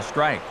balls and a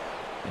strike.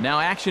 And now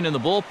action in the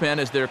bullpen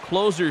as their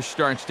closer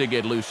starts to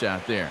get loose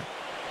out there.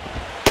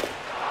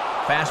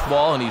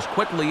 Fastball, and he's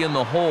quickly in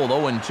the hole,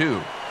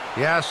 0-2.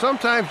 Yeah,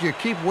 sometimes you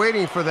keep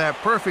waiting for that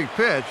perfect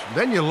pitch,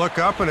 then you look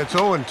up and it's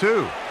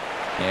 0-2.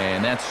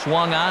 And that's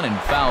swung on and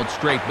fouled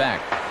straight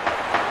back.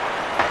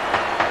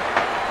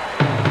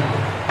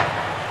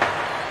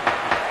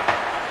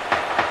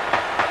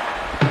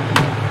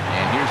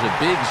 And here's a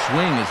big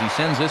swing as he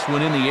sends this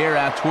one in the air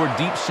out toward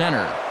deep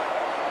center.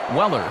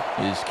 Weller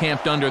is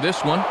camped under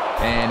this one,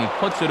 and he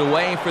puts it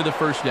away for the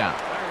first down.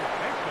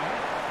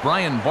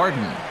 Brian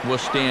Barton will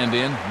stand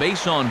in.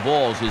 Base on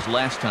balls his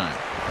last time.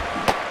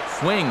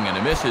 Swing and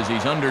a miss as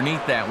he's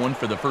underneath that one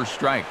for the first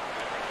strike.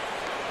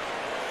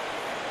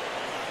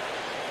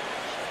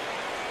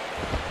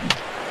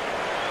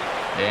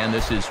 And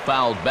this is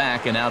fouled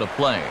back and out of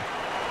play.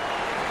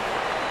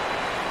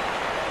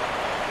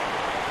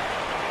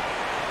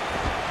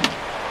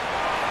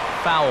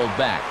 Fouled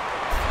back.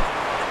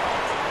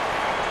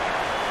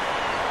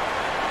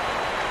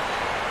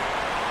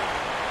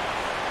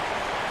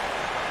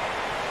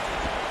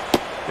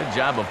 Good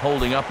job of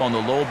holding up on the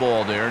low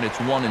ball there, and it's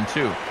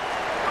 1-2.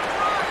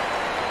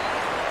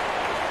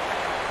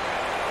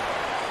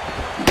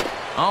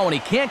 Oh, and he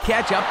can't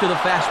catch up to the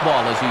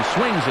fastball as he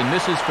swings and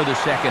misses for the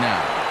second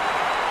out.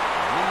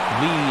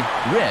 Lee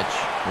Rich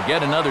will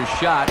get another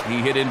shot. He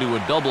hit into a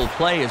double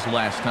play his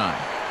last time.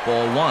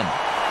 Ball 1.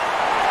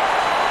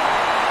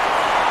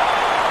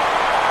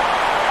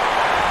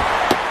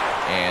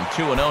 And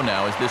 2-0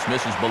 now as this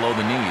misses below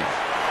the knees.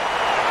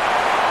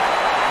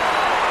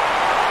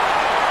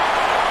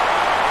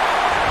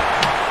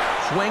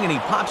 Swing and he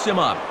pops him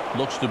up.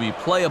 Looks to be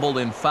playable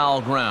in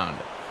foul ground.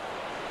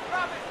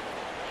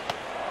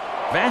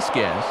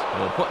 Vasquez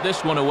will put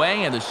this one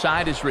away and the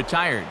side is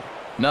retired.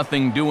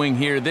 Nothing doing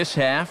here this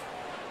half.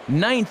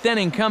 9th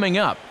inning coming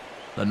up.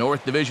 The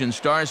North Division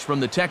Stars from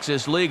the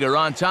Texas League are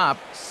on top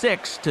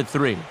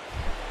 6-3.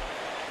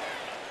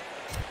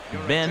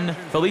 Ben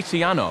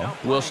Feliciano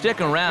will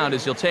stick around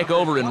as he'll take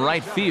over in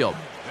right field.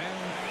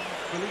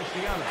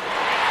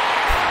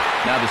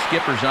 Now the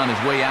skipper's on his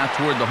way out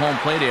toward the home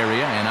plate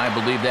area, and I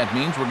believe that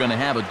means we're going to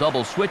have a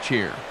double switch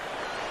here.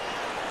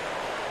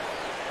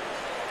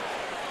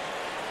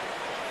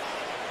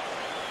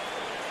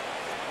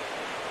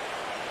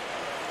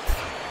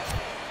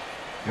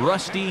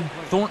 Rusty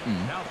Thornton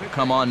will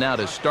come on now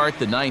to start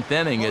the 9th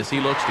inning as he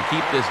looks to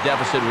keep this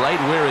deficit right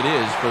where it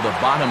is for the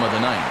bottom of the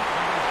 9th.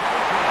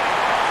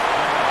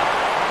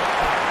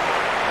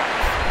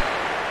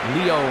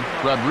 Leo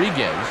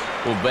Rodriguez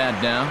will bat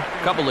down.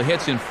 A couple of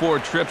hits in 4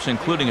 trips,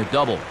 including a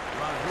double.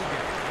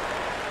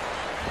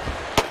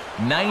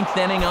 9th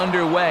inning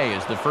underway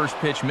as the first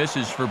pitch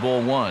misses for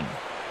ball 1.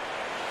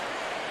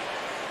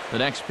 The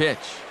next pitch.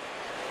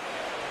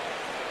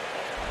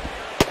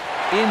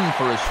 In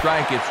for a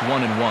strike. It's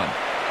 1-1.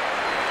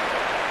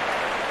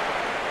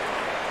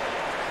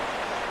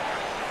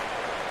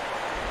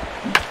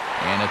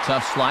 And a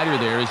tough slider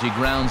there as he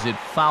grounds it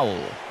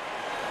foul.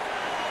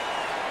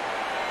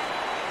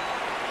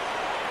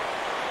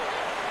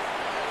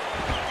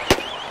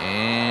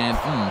 And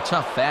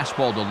tough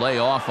fastball to lay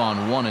off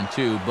on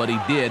 1-2, but he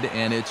did,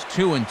 and it's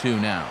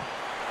 2-2 now.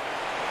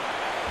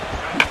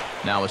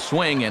 Now a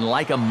swing, and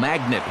like a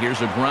magnet,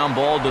 here's a ground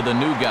ball to the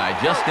new guy,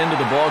 just into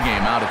the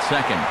ballgame out at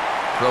second.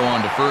 Throw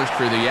on to first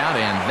for the out,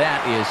 and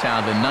that is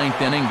how the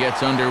 9th inning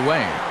gets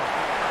underway.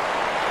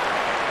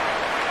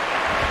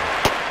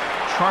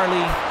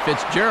 Charlie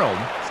Fitzgerald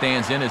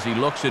stands in as he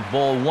looks at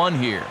ball 1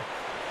 here.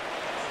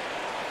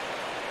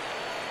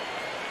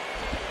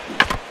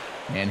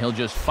 And he'll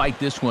just fight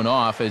this one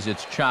off as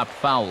it's chopped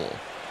foul.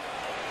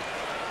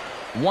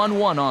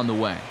 1-1 on the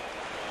way.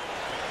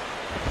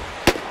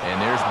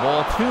 And there's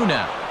ball 2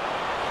 now.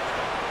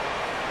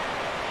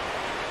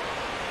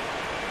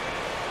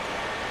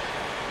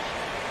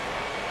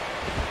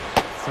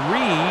 Three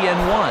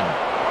and 1.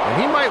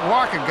 And he might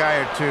walk a guy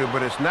or two,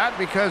 but it's not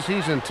because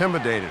he's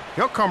intimidated.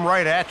 He'll come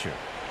right at you.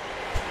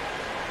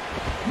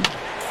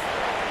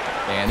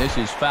 And this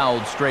is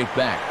fouled straight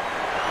back.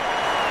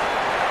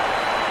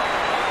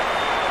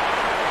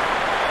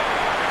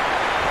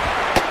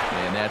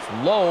 And that's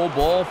low,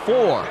 ball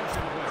 4.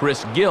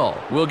 Chris Gill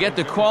will get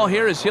the call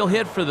here as he'll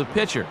hit for the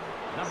pitcher.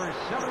 Number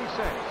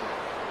 76,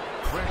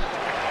 Chris Gill.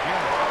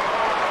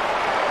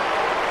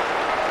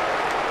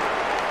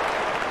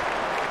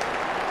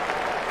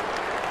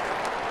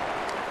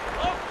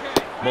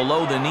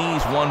 Below the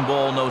knees, 1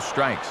 ball, no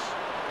strikes.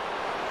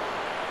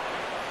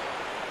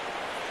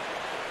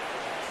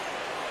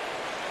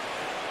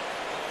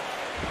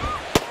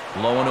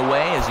 Low and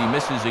away as he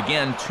misses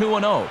again.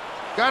 2-0.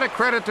 Got to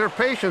credit their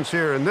patience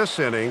here in this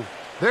inning.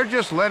 They're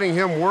just letting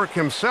him work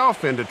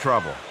himself into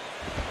trouble.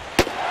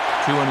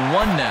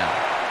 2-1 now.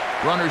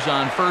 Runners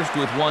on first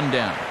with 1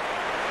 down.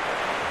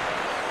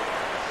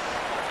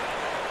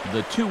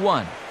 The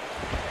 2-1.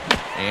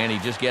 And he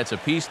just gets a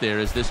piece there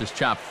as this is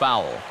chopped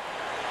foul.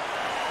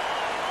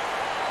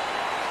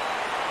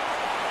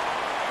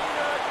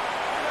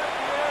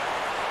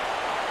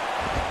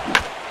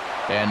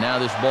 And now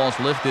this ball's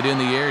lifted in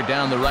the air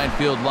down the right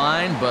field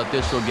line, but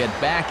this will get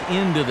back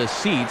into the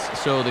seats,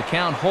 so the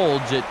count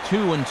holds at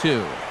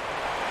 2-2.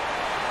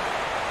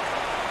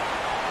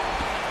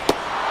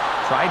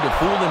 Tried to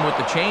fool him with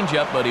the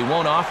changeup, but he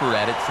won't offer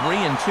at it.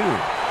 3-2.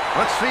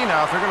 Let's see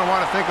now if they're going to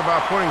want to think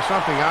about putting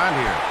something on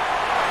here.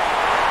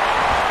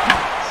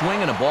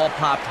 Swing and a ball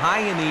popped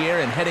high in the air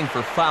and heading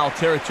for foul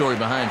territory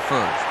behind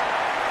first.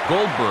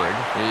 Goldberg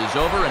is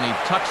over and he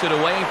tucks it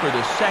away for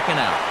the second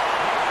out.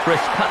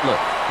 Chris Cutler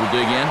will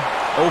dig in.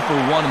 0 for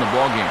 1 in the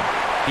ballgame.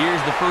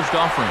 Here's the first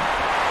offering.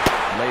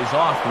 Lays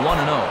off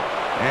 1-0.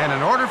 And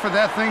in order for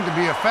that thing to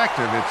be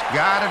effective, it's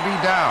got to be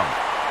down.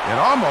 It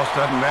almost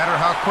doesn't matter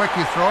how quick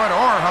you throw it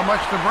or how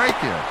much the break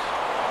is.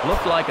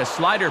 Looked like a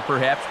slider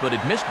perhaps, but it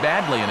missed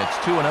badly, and it's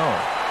 2-0.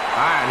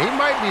 And he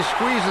might be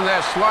squeezing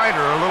that slider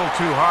a little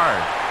too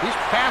hard. These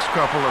past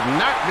couple have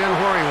not been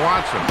where he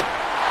wants them.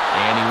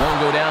 And he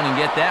won't go down and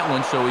get that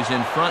one, so he's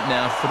in front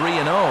now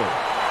 3-0.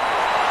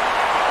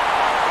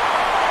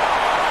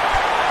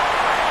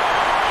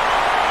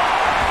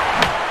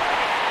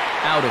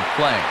 Out of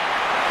play.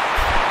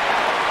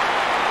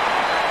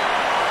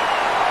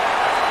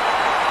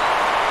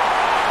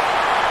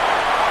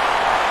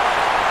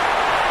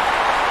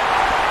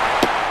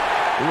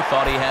 Who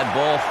thought he had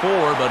ball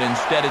 4, but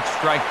instead it's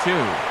strike 2.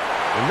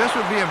 And this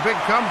would be a big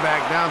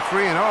comeback down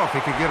 3-0 if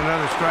he could get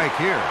another strike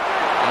here.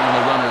 And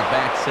the runner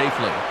back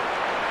safely.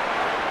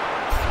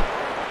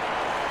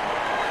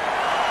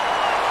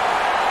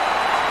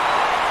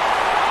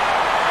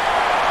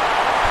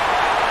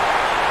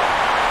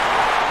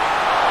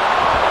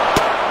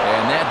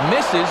 And that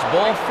misses,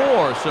 ball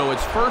 4, so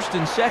it's first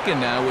and second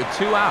now with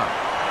 2 out.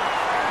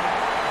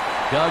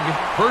 Doug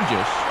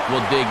Burgess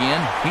will dig in.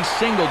 He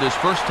singled his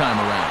first time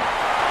around.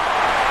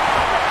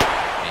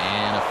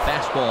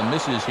 Fastball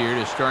misses here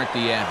to start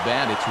the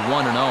at-bat. It's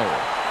 1-0.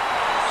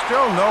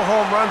 Still no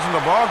home runs in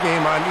the ball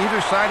game on either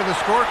side of the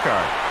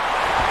scorecard.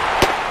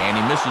 And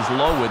he misses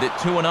low with it,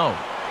 2-0.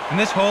 And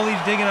this hole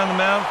he's digging on the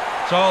mound,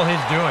 it's all his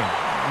doing.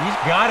 He's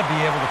got to be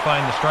able to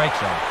find the strike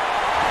zone.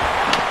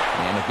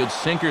 And a good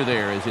sinker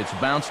there as it's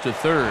bounced to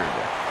third.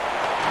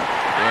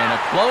 And a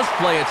close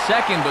play at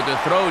second, but the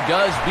throw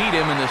does beat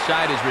him and the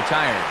side is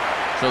retired.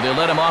 So they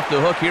let him off the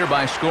hook here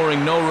by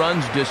scoring no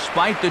runs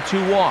despite the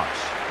 2 walks.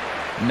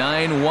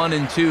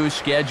 9-1-2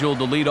 scheduled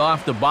to lead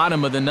off the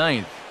bottom of the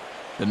 9th.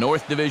 The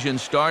North Division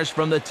Stars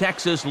from the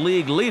Texas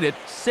League lead it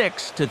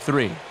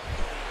 6-3.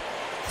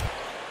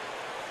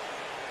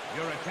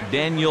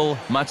 Daniel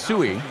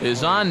Matsui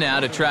is on now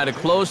to try to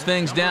close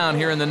things down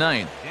here in the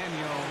 9th.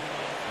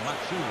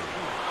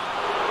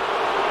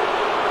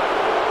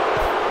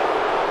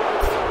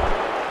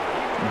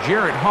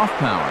 Jarrett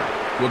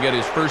Hoffpower will get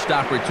his first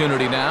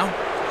opportunity now.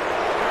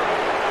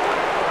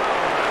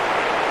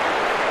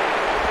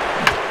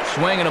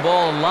 Swinging a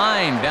ball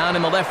line down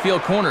in the left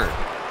field corner.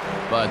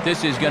 But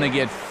this is going to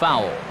get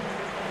foul.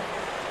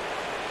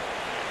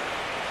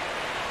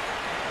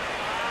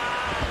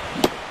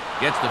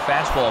 Gets the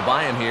fastball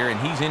by him here, and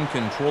he's in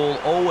control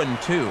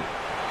 0-2.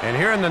 And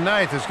here in the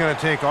 9th, it's going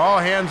to take all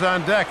hands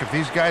on deck if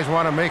these guys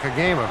want to make a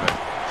game of it.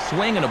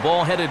 Swinging a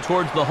ball headed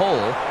towards the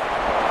hole.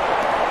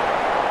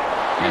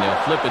 And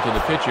he'll flip it to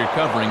the pitcher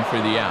covering for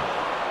the out.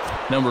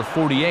 Number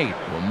 48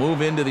 will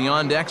move into the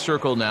on-deck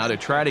circle now to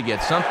try to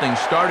get something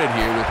started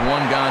here with 1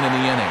 gone in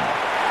the inning.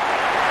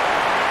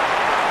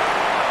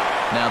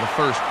 Now the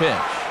first pitch.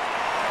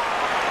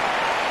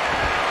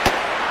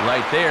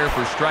 Right there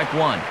for strike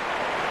 1.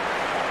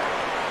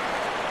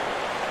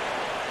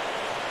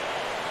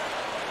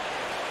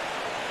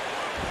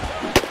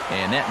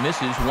 And that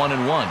misses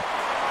 1-1.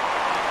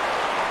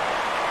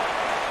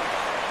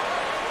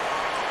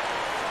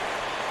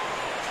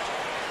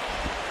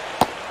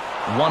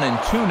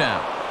 1-2 now.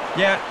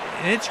 Yeah,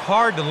 it's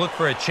hard to look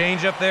for a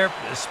changeup there,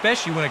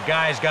 especially when a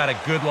guy's got a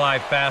good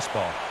live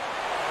fastball.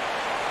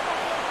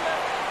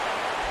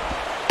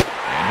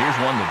 And here's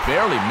one that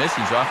barely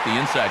misses off the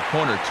inside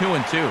corner,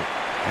 2-2.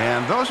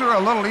 And those are a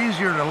little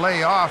easier to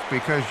lay off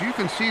because you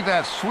can see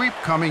that sweep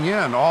coming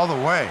in all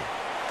the way.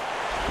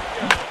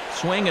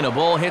 Swing and a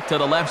ball hit to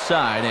the left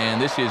side,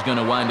 and this is going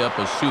to wind up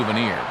a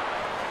souvenir.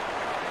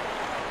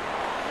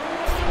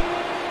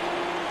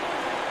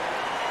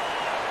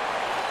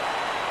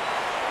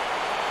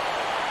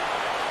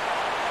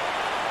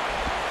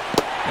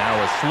 Now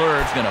a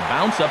slurve's going to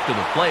bounce up to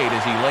the plate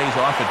as he lays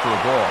off it for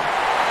a ball.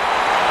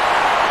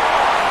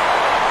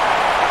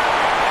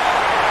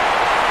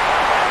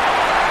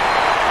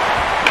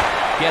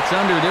 Gets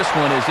under this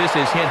one as this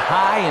is hit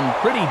high and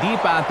pretty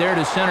deep out there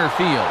to center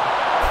field.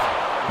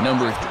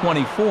 Number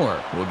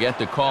 24 will get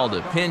the call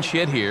to pinch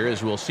hit here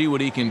as we'll see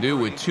what he can do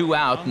with 2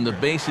 out and the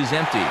base is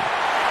empty.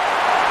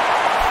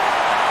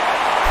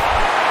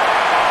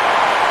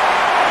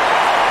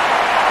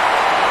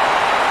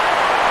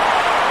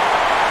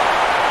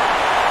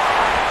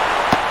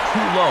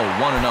 Too low,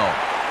 1-0.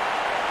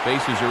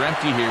 Bases are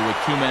empty here with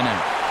 2 men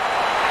out.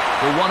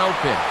 The 1-0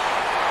 pitch.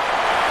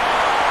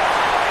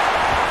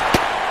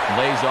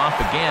 Lays off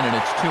again, and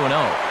it's 2-0.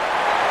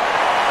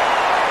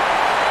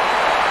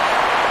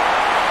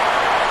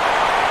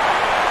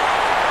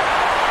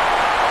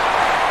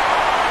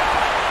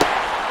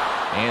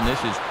 And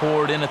this is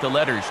poured in at the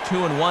letters,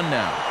 2-1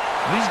 now.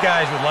 These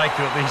guys would like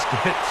to at least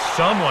get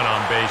someone on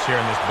base here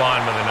in this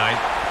bottom of the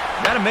 9th.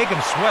 Got to make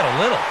them sweat a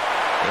little.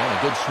 And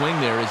a good swing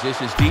there as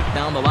this is deep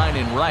down the line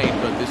in right,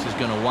 but this is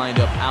going to wind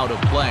up out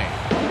of play.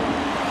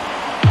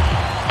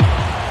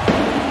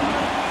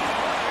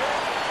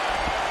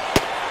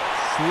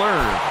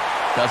 Slurve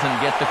doesn't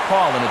get the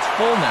call, and it's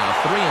full now,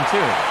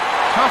 3-2.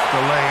 Tough to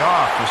lay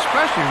off,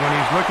 especially when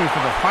he's looking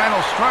for the final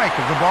strike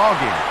of the ball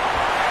game.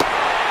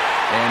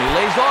 And he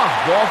lays off,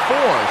 ball 4,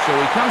 so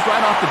he comes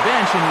right off the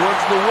bench and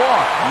works the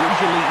walk.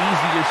 Usually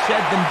easier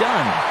said than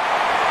done.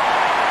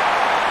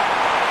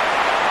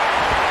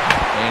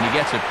 And he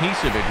gets a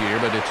piece of it here,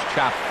 but it's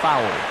chopped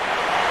foul.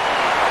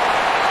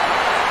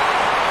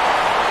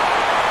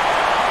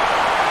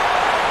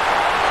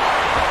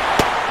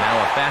 Now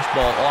a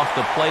fastball off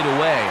the plate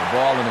away, a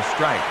ball and a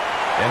strike.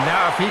 And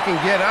now if he can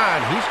get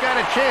on, he's got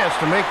a chance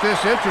to make this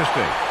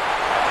interesting.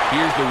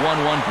 Here's the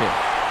 1-1 pitch.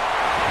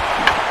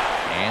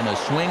 And a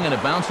swing and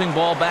a bouncing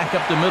ball back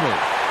up the middle.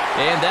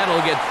 And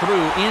that'll get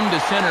through into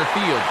center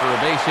field for a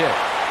base hit.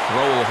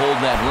 Throw will hold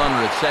that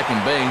runner at second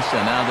base,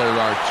 and now there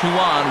are 2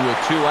 on with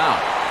 2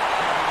 out.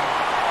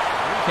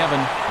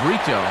 Kevin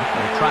Brito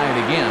will try it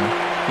again.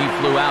 He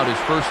flew out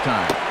his first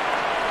time.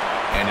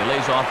 And he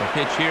lays off a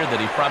pitch here that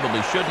he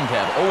probably shouldn't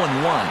have. 0-1.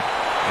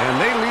 And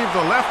they leave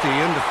the lefty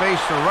in to face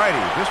the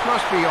righty. This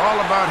must be all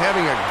about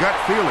having a gut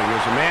feeling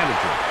as a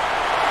manager.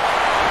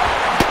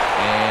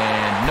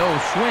 And no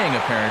swing,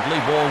 apparently.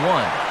 Ball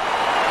 1.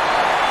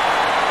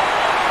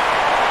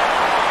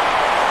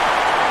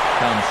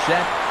 Comes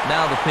set.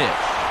 Now the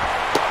pitch.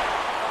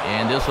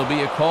 And this will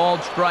be a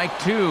called strike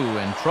 2.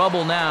 And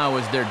trouble now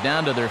as they're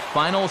down to their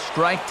final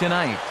strike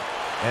tonight.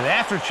 And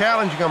after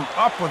challenging him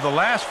up with the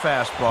last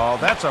fastball,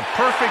 that's a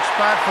perfect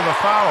spot for the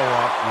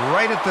follow-up,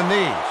 right at the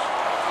knees.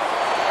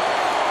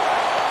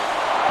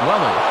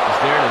 Weller is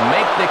there to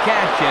make the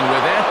catch, and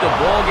with that, the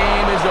ball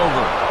game is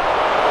over.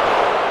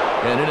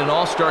 And in an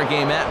all-star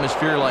game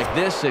atmosphere like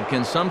this, it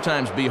can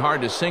sometimes be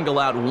hard to single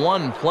out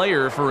one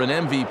player for an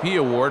MVP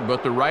award,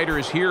 but the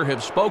writers here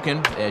have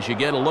spoken as you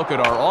get a look at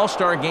our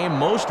all-star game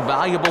most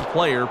valuable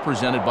player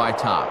presented by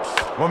Topps.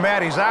 Well,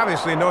 Matt, he's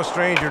obviously no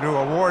stranger to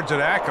awards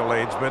and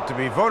accolades, but to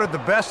be voted the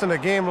best in a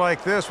game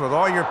like this with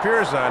all your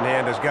peers on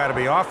hand has got to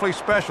be awfully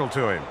special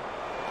to him.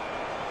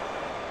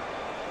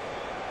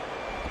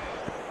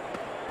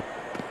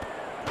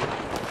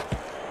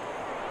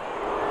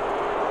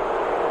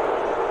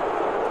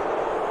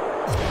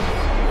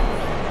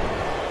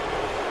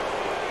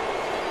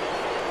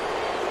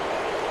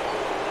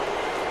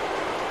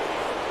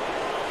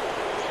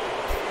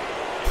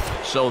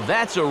 So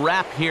that's a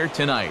wrap here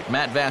tonight.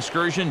 Matt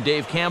Vasgersian,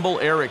 Dave Campbell,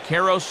 Eric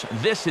Karros.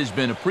 This has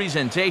been a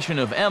presentation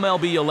of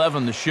MLB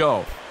 11 The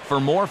Show.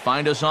 For more,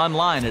 find us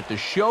online at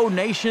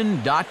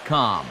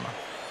theshownation.com.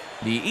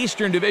 The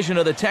Eastern Division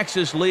of the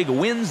Texas League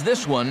wins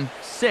this one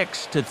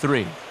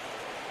 6-3.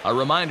 A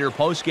reminder,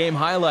 post-game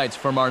highlights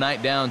from our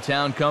night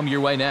downtown come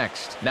your way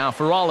next. Now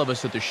for all of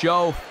us at the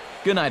show,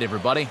 good night,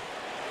 everybody.